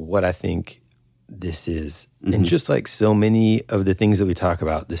what I think this is. Mm-hmm. And just like so many of the things that we talk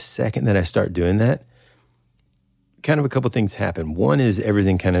about, the second that I start doing that, kind of a couple things happen. One is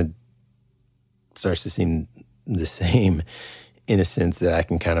everything kind of starts to seem the same in a sense that I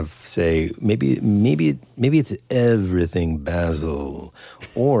can kind of say, maybe it's everything Basil.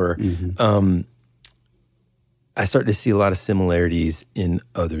 Or I start to see a lot of similarities in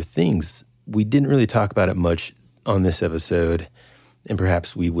other things. We didn't really talk about it much on this episode, and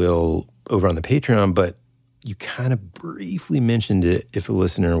perhaps we will over on the Patreon, but you kind of briefly mentioned it if a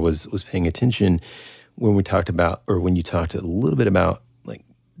listener was paying attention when we talked about, or when you talked a little bit about like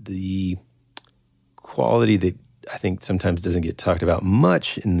the quality that I think sometimes doesn't get talked about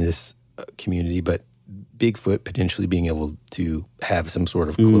much in this community, but Bigfoot potentially being able to have some sort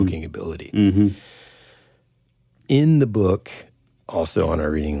of cloaking ability. Mm-hmm. In the book, also on our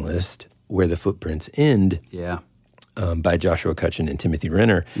reading list, Where the Footprints End, by Joshua Cutchin and Timothy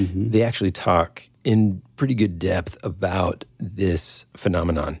Renner, they actually talk in pretty good depth about this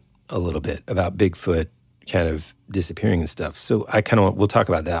phenomenon a little bit, about Bigfoot kind of disappearing and stuff. So we'll talk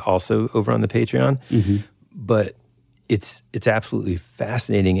about that also over on the Patreon. But it's absolutely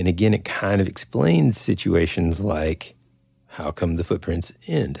fascinating. And again, it kind of explains situations like, how come the footprints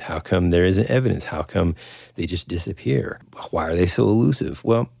end? How come there isn't evidence? How come they just disappear? Why are they so elusive?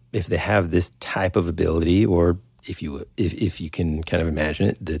 Well, if they have this type of ability, or if you can kind of imagine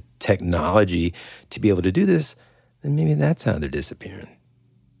it, the technology to be able to do this, then maybe that's how they're disappearing.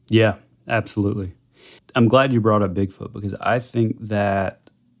 Yeah, absolutely. I'm glad you brought up Bigfoot, because I think that,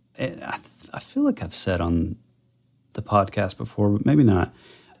 I feel like I've said on the podcast before, but maybe not.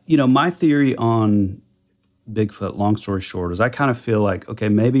 My theory on Bigfoot, long story short, is I kind of feel like, okay,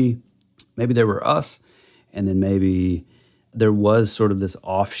 maybe there were us, and then maybe there was sort of this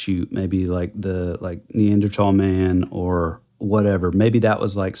offshoot, maybe like Neanderthal man or whatever. Maybe that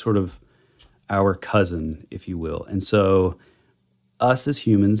was like sort of our cousin, if you will. And so us as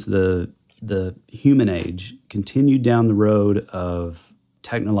humans, the human age, continued down the road of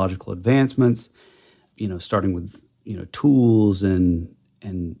technological advancements, starting with, tools and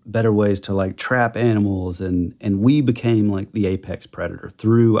better ways to like trap animals. And we became like the apex predator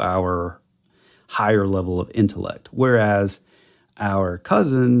through our higher level of intellect. Whereas our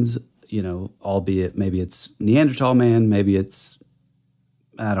cousins, albeit maybe it's Neanderthal man, maybe it's,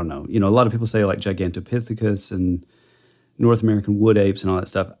 I don't know. A lot of people say like Gigantopithecus and North American wood apes and all that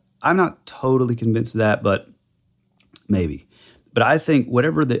stuff. I'm not totally convinced of that, but maybe. But I think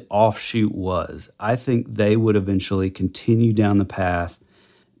whatever the offshoot was, I think they would eventually continue down the path.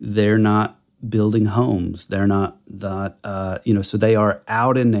 They're not building homes. They're not that, so they are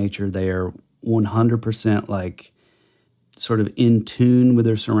out in nature. They are 100% like sort of in tune with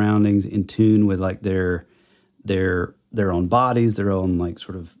their surroundings, in tune with like their own bodies, their own like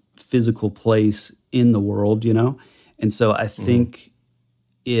sort of physical place in the world, And so I think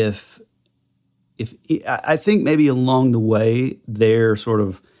I think maybe along the way, their sort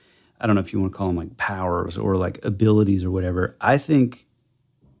of, I don't know if you want to call them like powers or like abilities or whatever, I think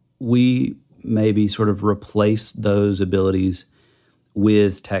we maybe sort of replace those abilities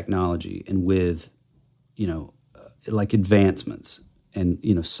with technology and with, like advancements and,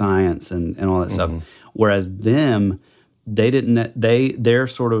 science and all that stuff. Whereas them, they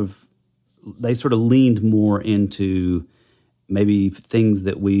sort of leaned more into maybe things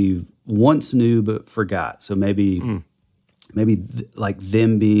that we once knew but forgot. So maybe like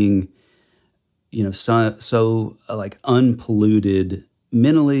them being, so like unpolluted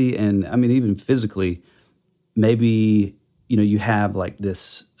mentally and I mean even physically. Maybe you have like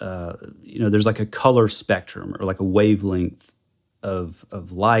this, there's like a color spectrum or like a wavelength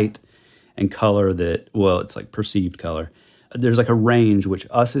of light and color that, well, it's like perceived color. There's like a range which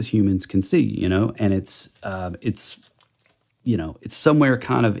us as humans can see, and it's somewhere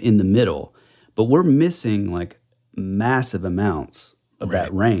kind of in the middle, but we're missing like massive amounts of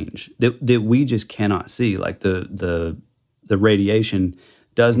that range that we just cannot see. Like the radiation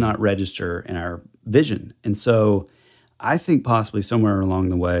does not register in our vision. And so I think possibly somewhere along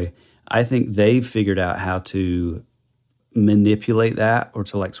the way, I think they've figured out how to manipulate that or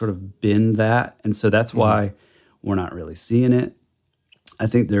to like sort of bend that. And so that's why we're not really seeing it. I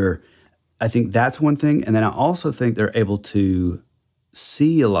think that's one thing. And then I also think they're able to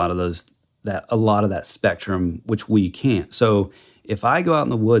see a lot of that spectrum, which we can't. So if I go out in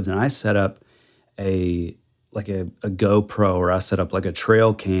the woods and I set up a GoPro or I set up like a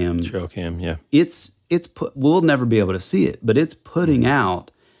trail cam, yeah, we'll never be able to see it, but it's putting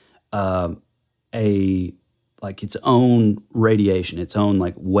out its own radiation, its own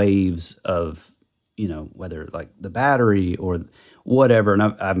like waves of, whether like the battery or whatever. And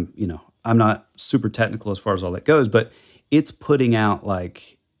I'm not super technical as far as all that goes, but it's putting out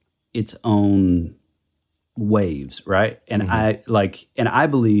like its own waves, right? And I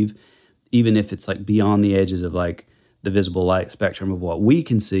believe even if it's like beyond the edges of like the visible light spectrum of what we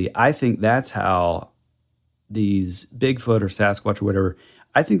can see, I think that's how these Bigfoot or Sasquatch or whatever,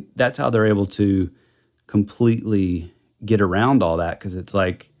 I think that's how they're able to completely get around all that. Cause it's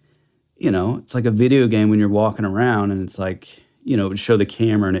like, it's like a video game when you're walking around and it's like, it would show the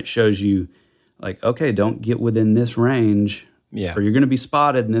camera and it shows you like, okay, don't get within this range or you're going to be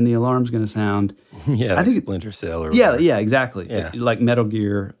spotted and then the alarm's going to sound. Yeah, I think Splinter Cell or whatever. Yeah, exactly. Yeah. Like Metal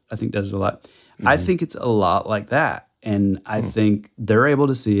Gear, I think does it a lot. I think it's a lot like that. And I think they're able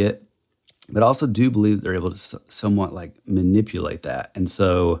to see it. But I also do believe that they're able to somewhat like manipulate that. And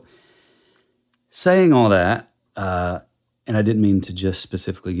so saying all that, and I didn't mean to just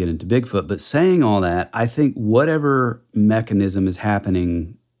specifically get into Bigfoot, but saying all that, I think whatever mechanism is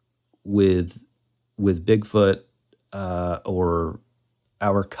happening with Bigfoot or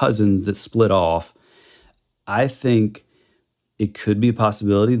our cousins that split off, I think it could be a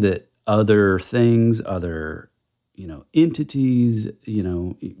possibility that other things, other entities,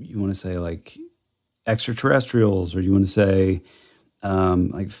 you want to say like extraterrestrials, or you want to say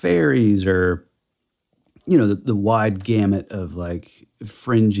like fairies, or the wide gamut of like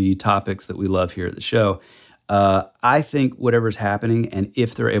fringy topics that we love here at the show. I think whatever's happening, and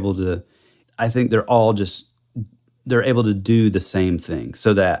if they're able to, I think they're able to do the same thing.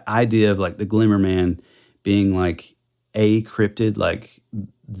 So that idea of like the Glimmer Man being like a cryptid, like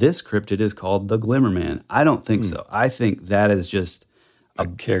this cryptid is called the Glimmer Man. I don't think so. I think that is just a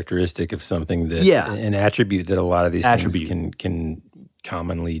characteristic of something that, an attribute that a lot of these things can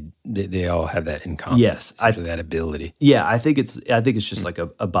commonly, they all have that in common. Yes, that ability. Yeah, I think it's just like a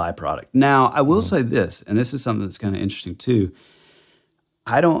byproduct. Now, I will say this, and this is something that's kind of interesting too.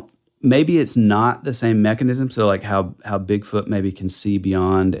 Maybe it's not the same mechanism. So like how Bigfoot maybe can see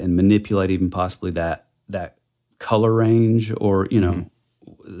beyond and manipulate even possibly that color range, or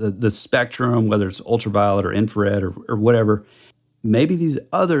the spectrum, whether it's ultraviolet or infrared or whatever. Maybe these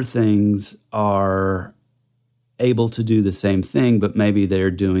other things are able to do the same thing, but maybe they're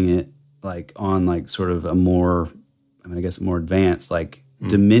doing it like on like sort of a more, more advanced, like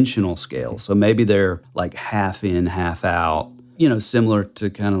dimensional scale. So maybe they're like half in, half out, similar to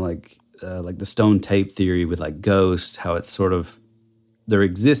kind of like the stone tape theory with like ghosts, how it's sort of, they're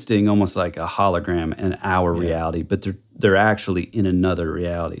existing almost like a hologram in our reality, but they're actually in another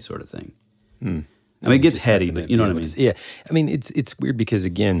reality sort of thing. It gets heady, but you know what I mean? Yeah. It's weird because,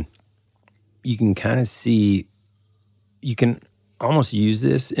 again, you can kind of see, you can almost use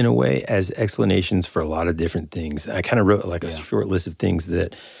this in a way as explanations for a lot of different things. I kind of wrote like a short list of things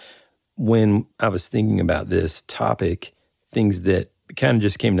that when I was thinking about this topic, things that kind of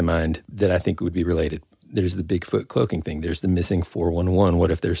just came to mind that I think would be related. There's the Bigfoot cloaking thing. There's the missing 411.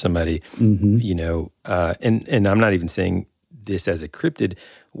 What if there's somebody, and I'm not even saying this as a cryptid.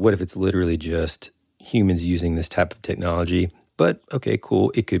 What if it's literally just humans using this type of technology? But okay,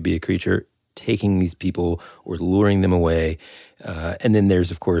 cool. It could be a creature taking these people or luring them away. And then there's,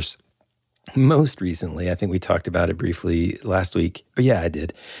 of course, most recently, I think we talked about it briefly last week. Oh, yeah, I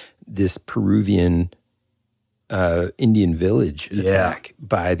did. This Peruvian Indian village attack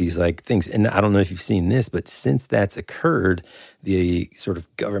by these like things. And I don't know if you've seen this, but since that's occurred, the sort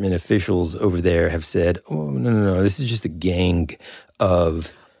of government officials over there have said, oh, no, this is just a gang of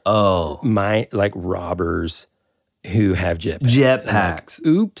robbers who have jetpacks. Like,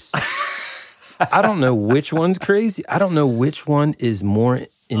 oops. I don't know which one's crazy. I don't know which one is more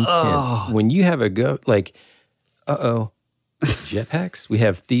intense. When you have jetpacks? We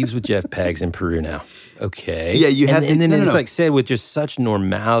have thieves with jetpacks in Peru now. Okay. Yeah, you have, and then it's like said with just such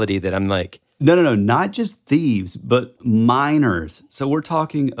normality that I'm like, no, not just thieves, but miners. So we're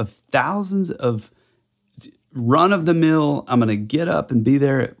talking of thousands of run of the mill. I'm going to get up and be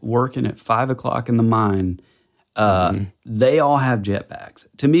there working at 5 o'clock in the mine. They all have jetpacks.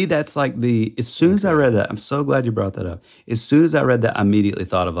 To me, that's like as soon as I read that, I'm so glad you brought that up. As soon as I read that, I immediately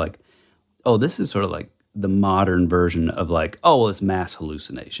thought of like, oh, this is sort of like the modern version of like, oh, well, it's mass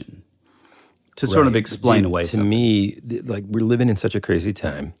hallucination. To sort of explain away something. To me, like we're living in such a crazy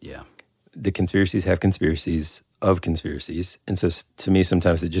time. Yeah. The conspiracies have conspiracies of conspiracies. And so to me,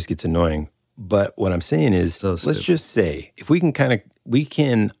 sometimes it just gets annoying. But what I'm saying is, let's just say, if we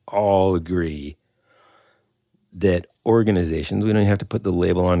can all agree that organizations, we don't have to put the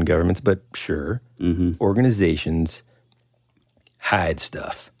label on governments, but sure, organizations hide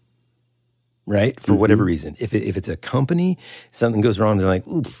stuff. Right? For whatever reason. If it's a company, something goes wrong, they're like,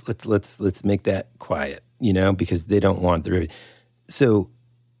 oof, let's make that quiet, because they don't want the revenue. So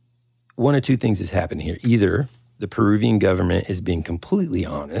one of two things has happened here. Either the Peruvian government is being completely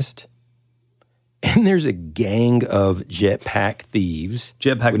honest, and there's a gang of jetpack thieves.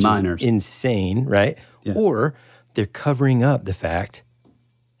 Jetpack miners. Insane, right? Yeah. Or they're covering up the fact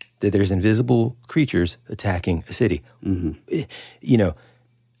that there's invisible creatures attacking a city.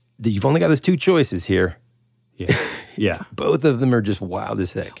 You've only got those two choices here. Yeah. Both of them are just wild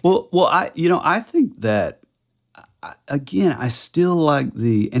as heck. Well, I think that again, I still like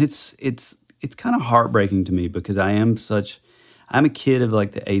and it's kind of heartbreaking to me because I'm a kid of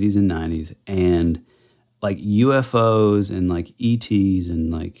like the 80s and 90s, and like UFOs and like ETs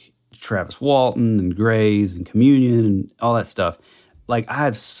and like Travis Walton and Grays and Communion and all that stuff. like I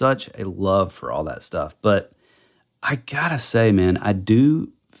have such a love for all that stuff. But I gotta say, man, I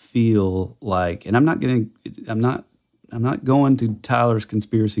do feel like, and I'm not going to Tyler's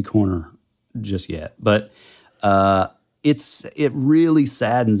conspiracy corner just yet, but it really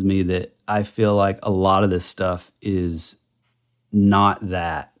saddens me that I feel like a lot of this stuff is not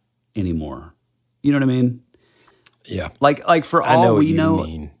that anymore. You know what I mean? Yeah. Like for all we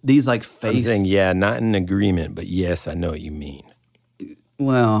know, these like face. I'm saying, yeah, not in agreement, but yes, I know what you mean.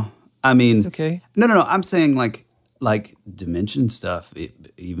 Well, I mean, it's okay. No. I'm saying like dimension stuff,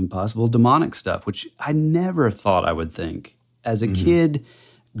 even possible demonic stuff, which I never thought I would think as a kid.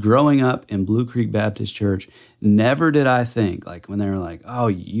 Growing up in Blue Creek Baptist Church, never did I think, like when they were like,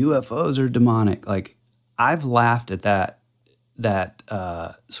 oh, UFOs are demonic. Like I've laughed at that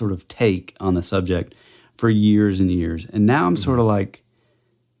sort of take on the subject for years and years. And now I'm sort of like,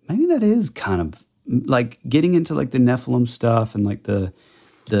 maybe that is kind of like getting into like the Nephilim stuff and like the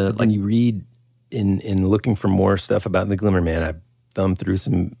but when you read in looking for more stuff about the Glimmer Man, I thumbed through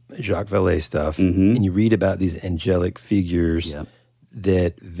some Jacques Vallée stuff, and you read about these angelic figures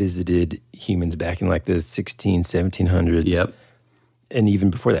that visited humans back in like the 1700s. Yep. And even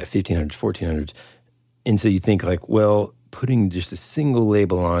before that, 1500s, 1400s. And so you think like, well, putting just a single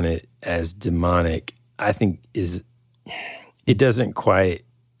label on it as demonic, I think it doesn't quite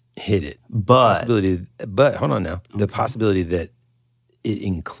hit it. But hold on now. Okay. The possibility that it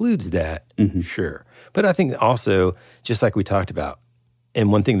includes that, sure. But I think also, just like we talked about,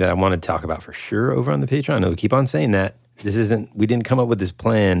 and one thing that I want to talk about for sure over on the Patreon, I know we keep on saying that, we didn't come up with this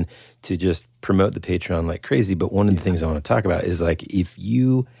plan to just promote the Patreon like crazy, but one of the things I want to talk about is like, if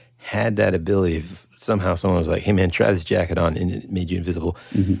you had that ability, if somehow someone was like, hey man, try this jacket on and it made you invisible,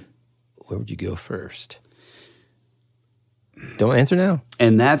 where would you go first? Don't answer now.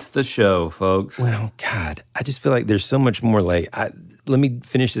 And that's the show, folks. Well, God, I just feel like there's so much more like, let me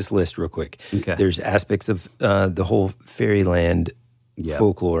finish this list real quick. Okay. There's aspects of the whole fairyland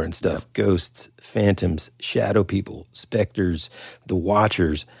folklore and stuff, ghosts, phantoms, shadow people, specters, the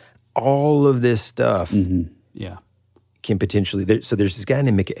watchers, all of this stuff can potentially, so there's this guy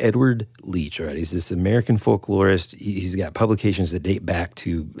named Edward Leach, right? He's this American folklorist. He's got publications that date back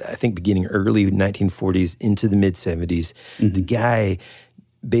to, I think, beginning early 1940s into the mid-70s. The guy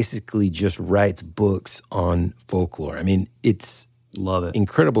basically just writes books on folklore. I mean, it's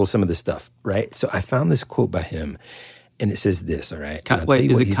incredible, some of the stuff, right? So I found this quote by him, and it says this, all right?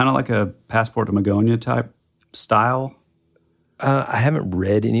 Wait, is it kind of like a Passport to Magonia type style? I haven't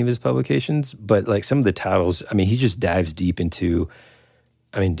read any of his publications, but like some of the titles, I mean, he just dives deep into,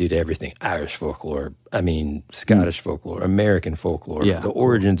 I mean, dude, everything. Irish folklore, I mean, Scottish folklore, American folklore, the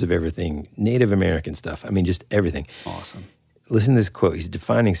origins of everything, Native American stuff. I mean, just everything. Awesome. Listen to this quote. He's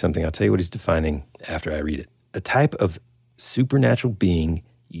defining something. I'll tell you what he's defining after I read it. A type of supernatural being,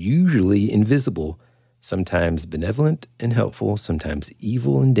 usually invisible, sometimes benevolent and helpful, sometimes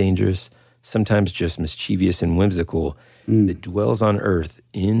evil and dangerous, sometimes just mischievous and whimsical, that dwells on earth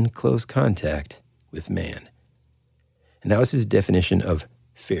in close contact with man. And that was his definition of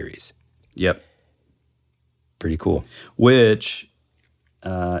fairies. Yep. Pretty cool. Which,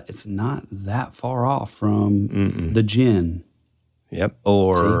 it's not that far off from the jinn. Yep.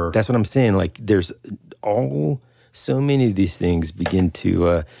 Or see, that's what I'm saying. Like, there's so many of these things begin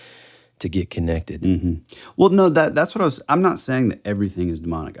to get connected. Well, no, that's what I'm not saying that everything is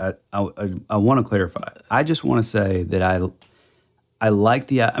demonic. I want to clarify. I just want to say that I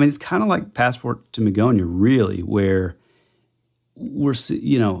like I mean, it's kind of like Passport to Magonia, really, where we're,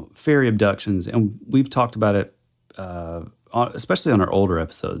 fairy abductions, and we've talked about it, especially on our older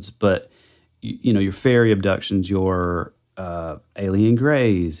episodes, but, your fairy abductions, your alien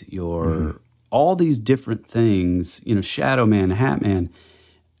grays, your all these different things, Shadow Man, Hat Man,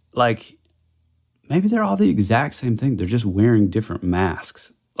 like, maybe they're all the exact same thing. They're just wearing different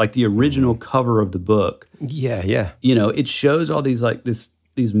masks. Like the original cover of the book. Yeah. It shows all these, like,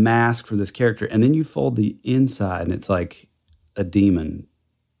 these masks for this character. And then you fold the inside, and it's like a demon,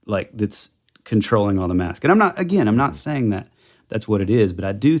 like, that's controlling all the masks. And I'm not saying that that's what it is, but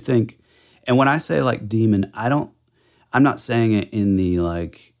I do think, and when I say, like, demon, I'm not saying it in the,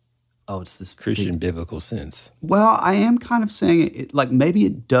 like, oh, it's this Christian biblical sense. Well, I am kind of saying it, like, maybe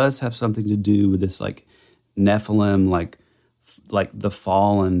it does have something to do with this, like, Nephilim, like the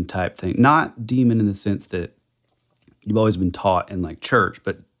fallen type thing. Not demon in the sense that you've always been taught in, like, church,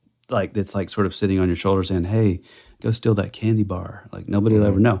 but like that's like sort of sitting on your shoulder saying, hey, go steal that candy bar. Like, nobody will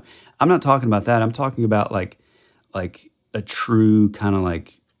ever know. I'm not talking about that. I'm talking about like a true kind of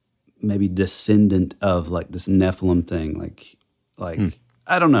like maybe descendant of like this Nephilim thing. Like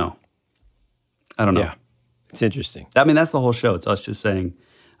I don't know. Yeah. It's interesting. I mean, that's the whole show. It's us just saying,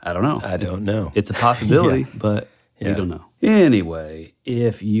 I don't know. I don't know. It's a possibility, but we don't know. Anyway,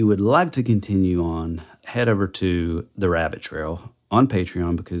 if you would like to continue on, head over to The Rabbit Trail on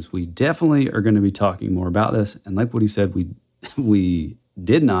Patreon, because we definitely are going to be talking more about this. And like what he said, we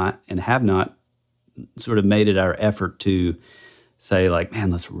did not and have not sort of made it our effort to say like, man,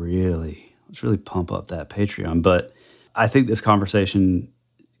 let's really pump up that Patreon. But I think this conversation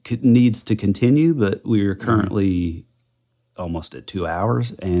needs to continue, but we are currently almost at 2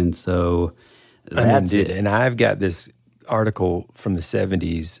 hours. And so that's it. And I've got this article from the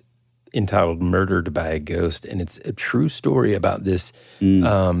 70s entitled Murdered by a Ghost, and it's a true story about this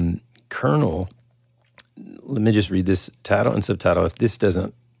colonel. Let me just read this title and subtitle. If this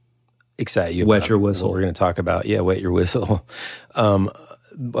doesn't excite you, wet your whistle. What we're going to talk about, wet your whistle, of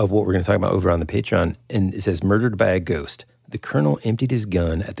what we're going to talk about over on the Patreon. And it says, Murdered by a Ghost. The colonel emptied his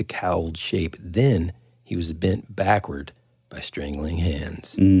gun at the cowled shape. Then he was bent backward by strangling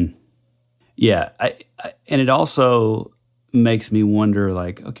hands. Yeah, and it also makes me wonder,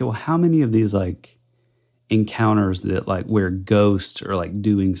 like, okay, well, how many of these like encounters that like where ghosts are like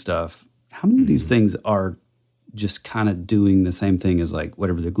doing stuff? How many of these things are just kind of doing the same thing as like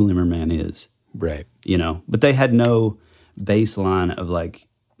whatever the Glimmer Man is? Right. You know, but they had no baseline of like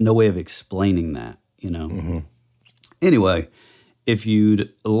no way of explaining that. You know. Anyway, if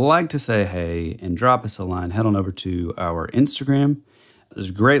you'd like to say hey and drop us a line, head on over to our Instagram. There's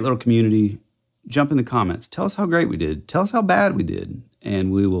a great little community. Jump in the comments. Tell us how great we did. Tell us how bad we did,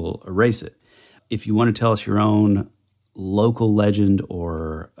 and we will erase it. If you want to tell us your own local legend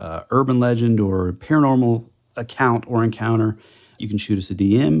or urban legend or paranormal account or encounter, you can shoot us a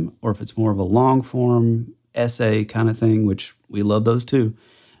DM, or if it's more of a long-form essay kind of thing, which we love those too,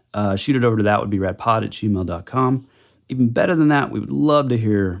 shoot it over to thatwouldberadpod@gmail.com. Even better than that, we would love to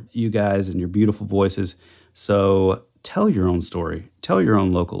hear you guys and your beautiful voices. So tell your own story. Tell your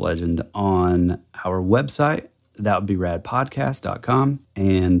own local legend on our website, thatwouldberadpodcast.com.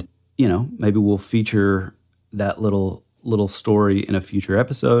 And, you know, maybe we'll feature that little story in a future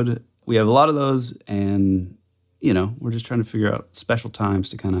episode. We have a lot of those, and, you know, we're just trying to figure out special times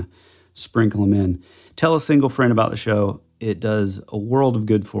to kind of sprinkle them in. Tell a single friend about the show. It does a world of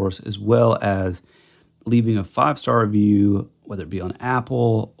good for us, as well as leaving a 5-star review, whether it be on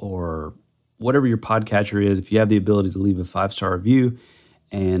Apple or whatever your podcatcher is. If you have the ability to leave a 5-star review,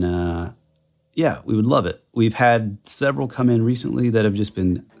 and we would love it. We've had several come in recently that have just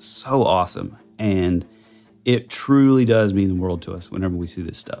been so awesome, and it truly does mean the world to us whenever we see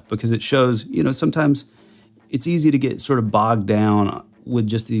this stuff, because it shows, you know, sometimes it's easy to get sort of bogged down with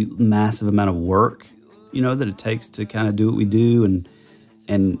just the massive amount of work, you know, that it takes to kind of do what we do, and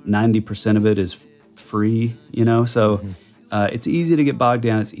 90% of it is free, you know, so it's easy to get bogged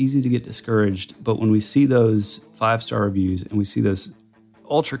down. It's easy to get discouraged. But when we see those 5-star reviews and we see those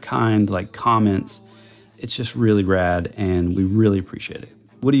ultra kind like comments, it's just really rad, and we really appreciate it.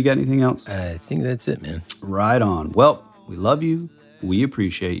 What do you got? Anything else? I think that's it, man. Right on. Well, we love you. We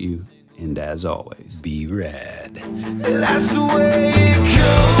appreciate you. And as always, be rad. That's the way it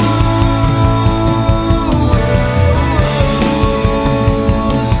goes.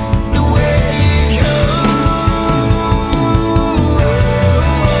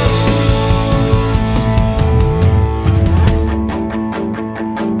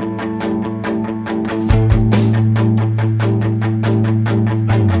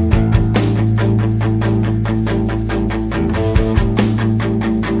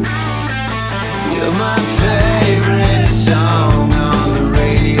 My favorite song on the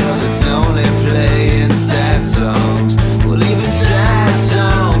radio.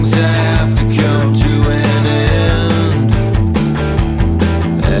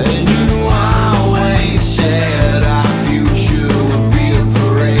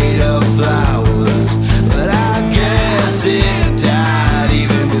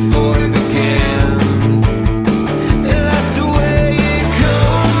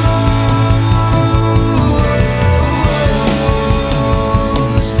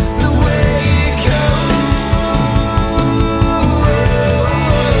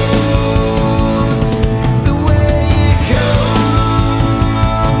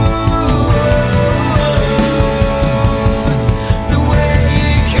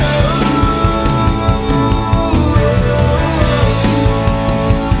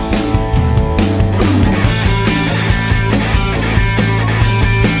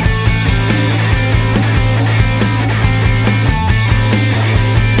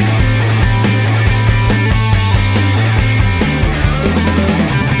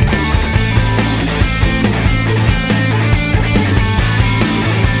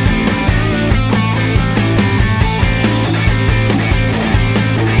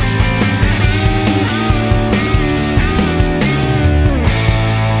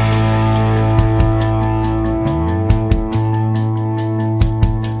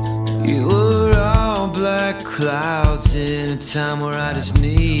 time where I just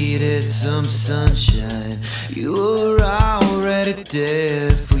needed some sunshine. You were already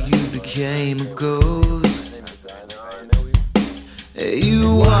dead before you became a ghost.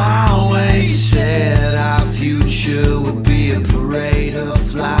 You always said our future would be a parade of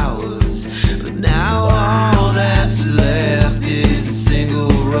flowers, but now all that's left is a single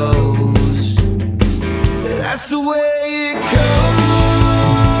rose. That's the way it goes.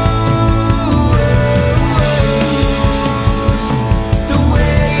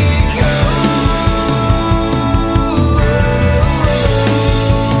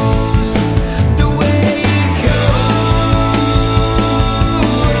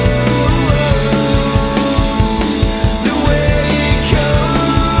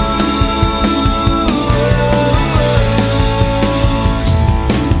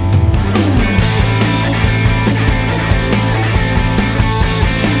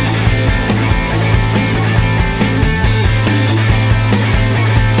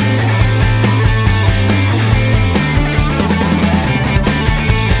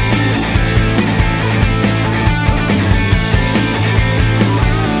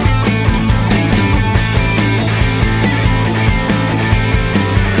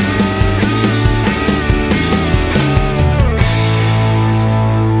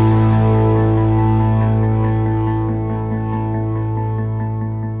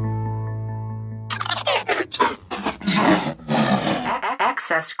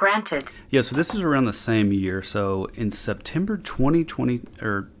 Access granted. Yeah, so this is around the same year. So in September 2020,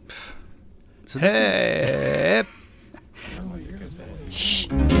 or so this Hey. Shh.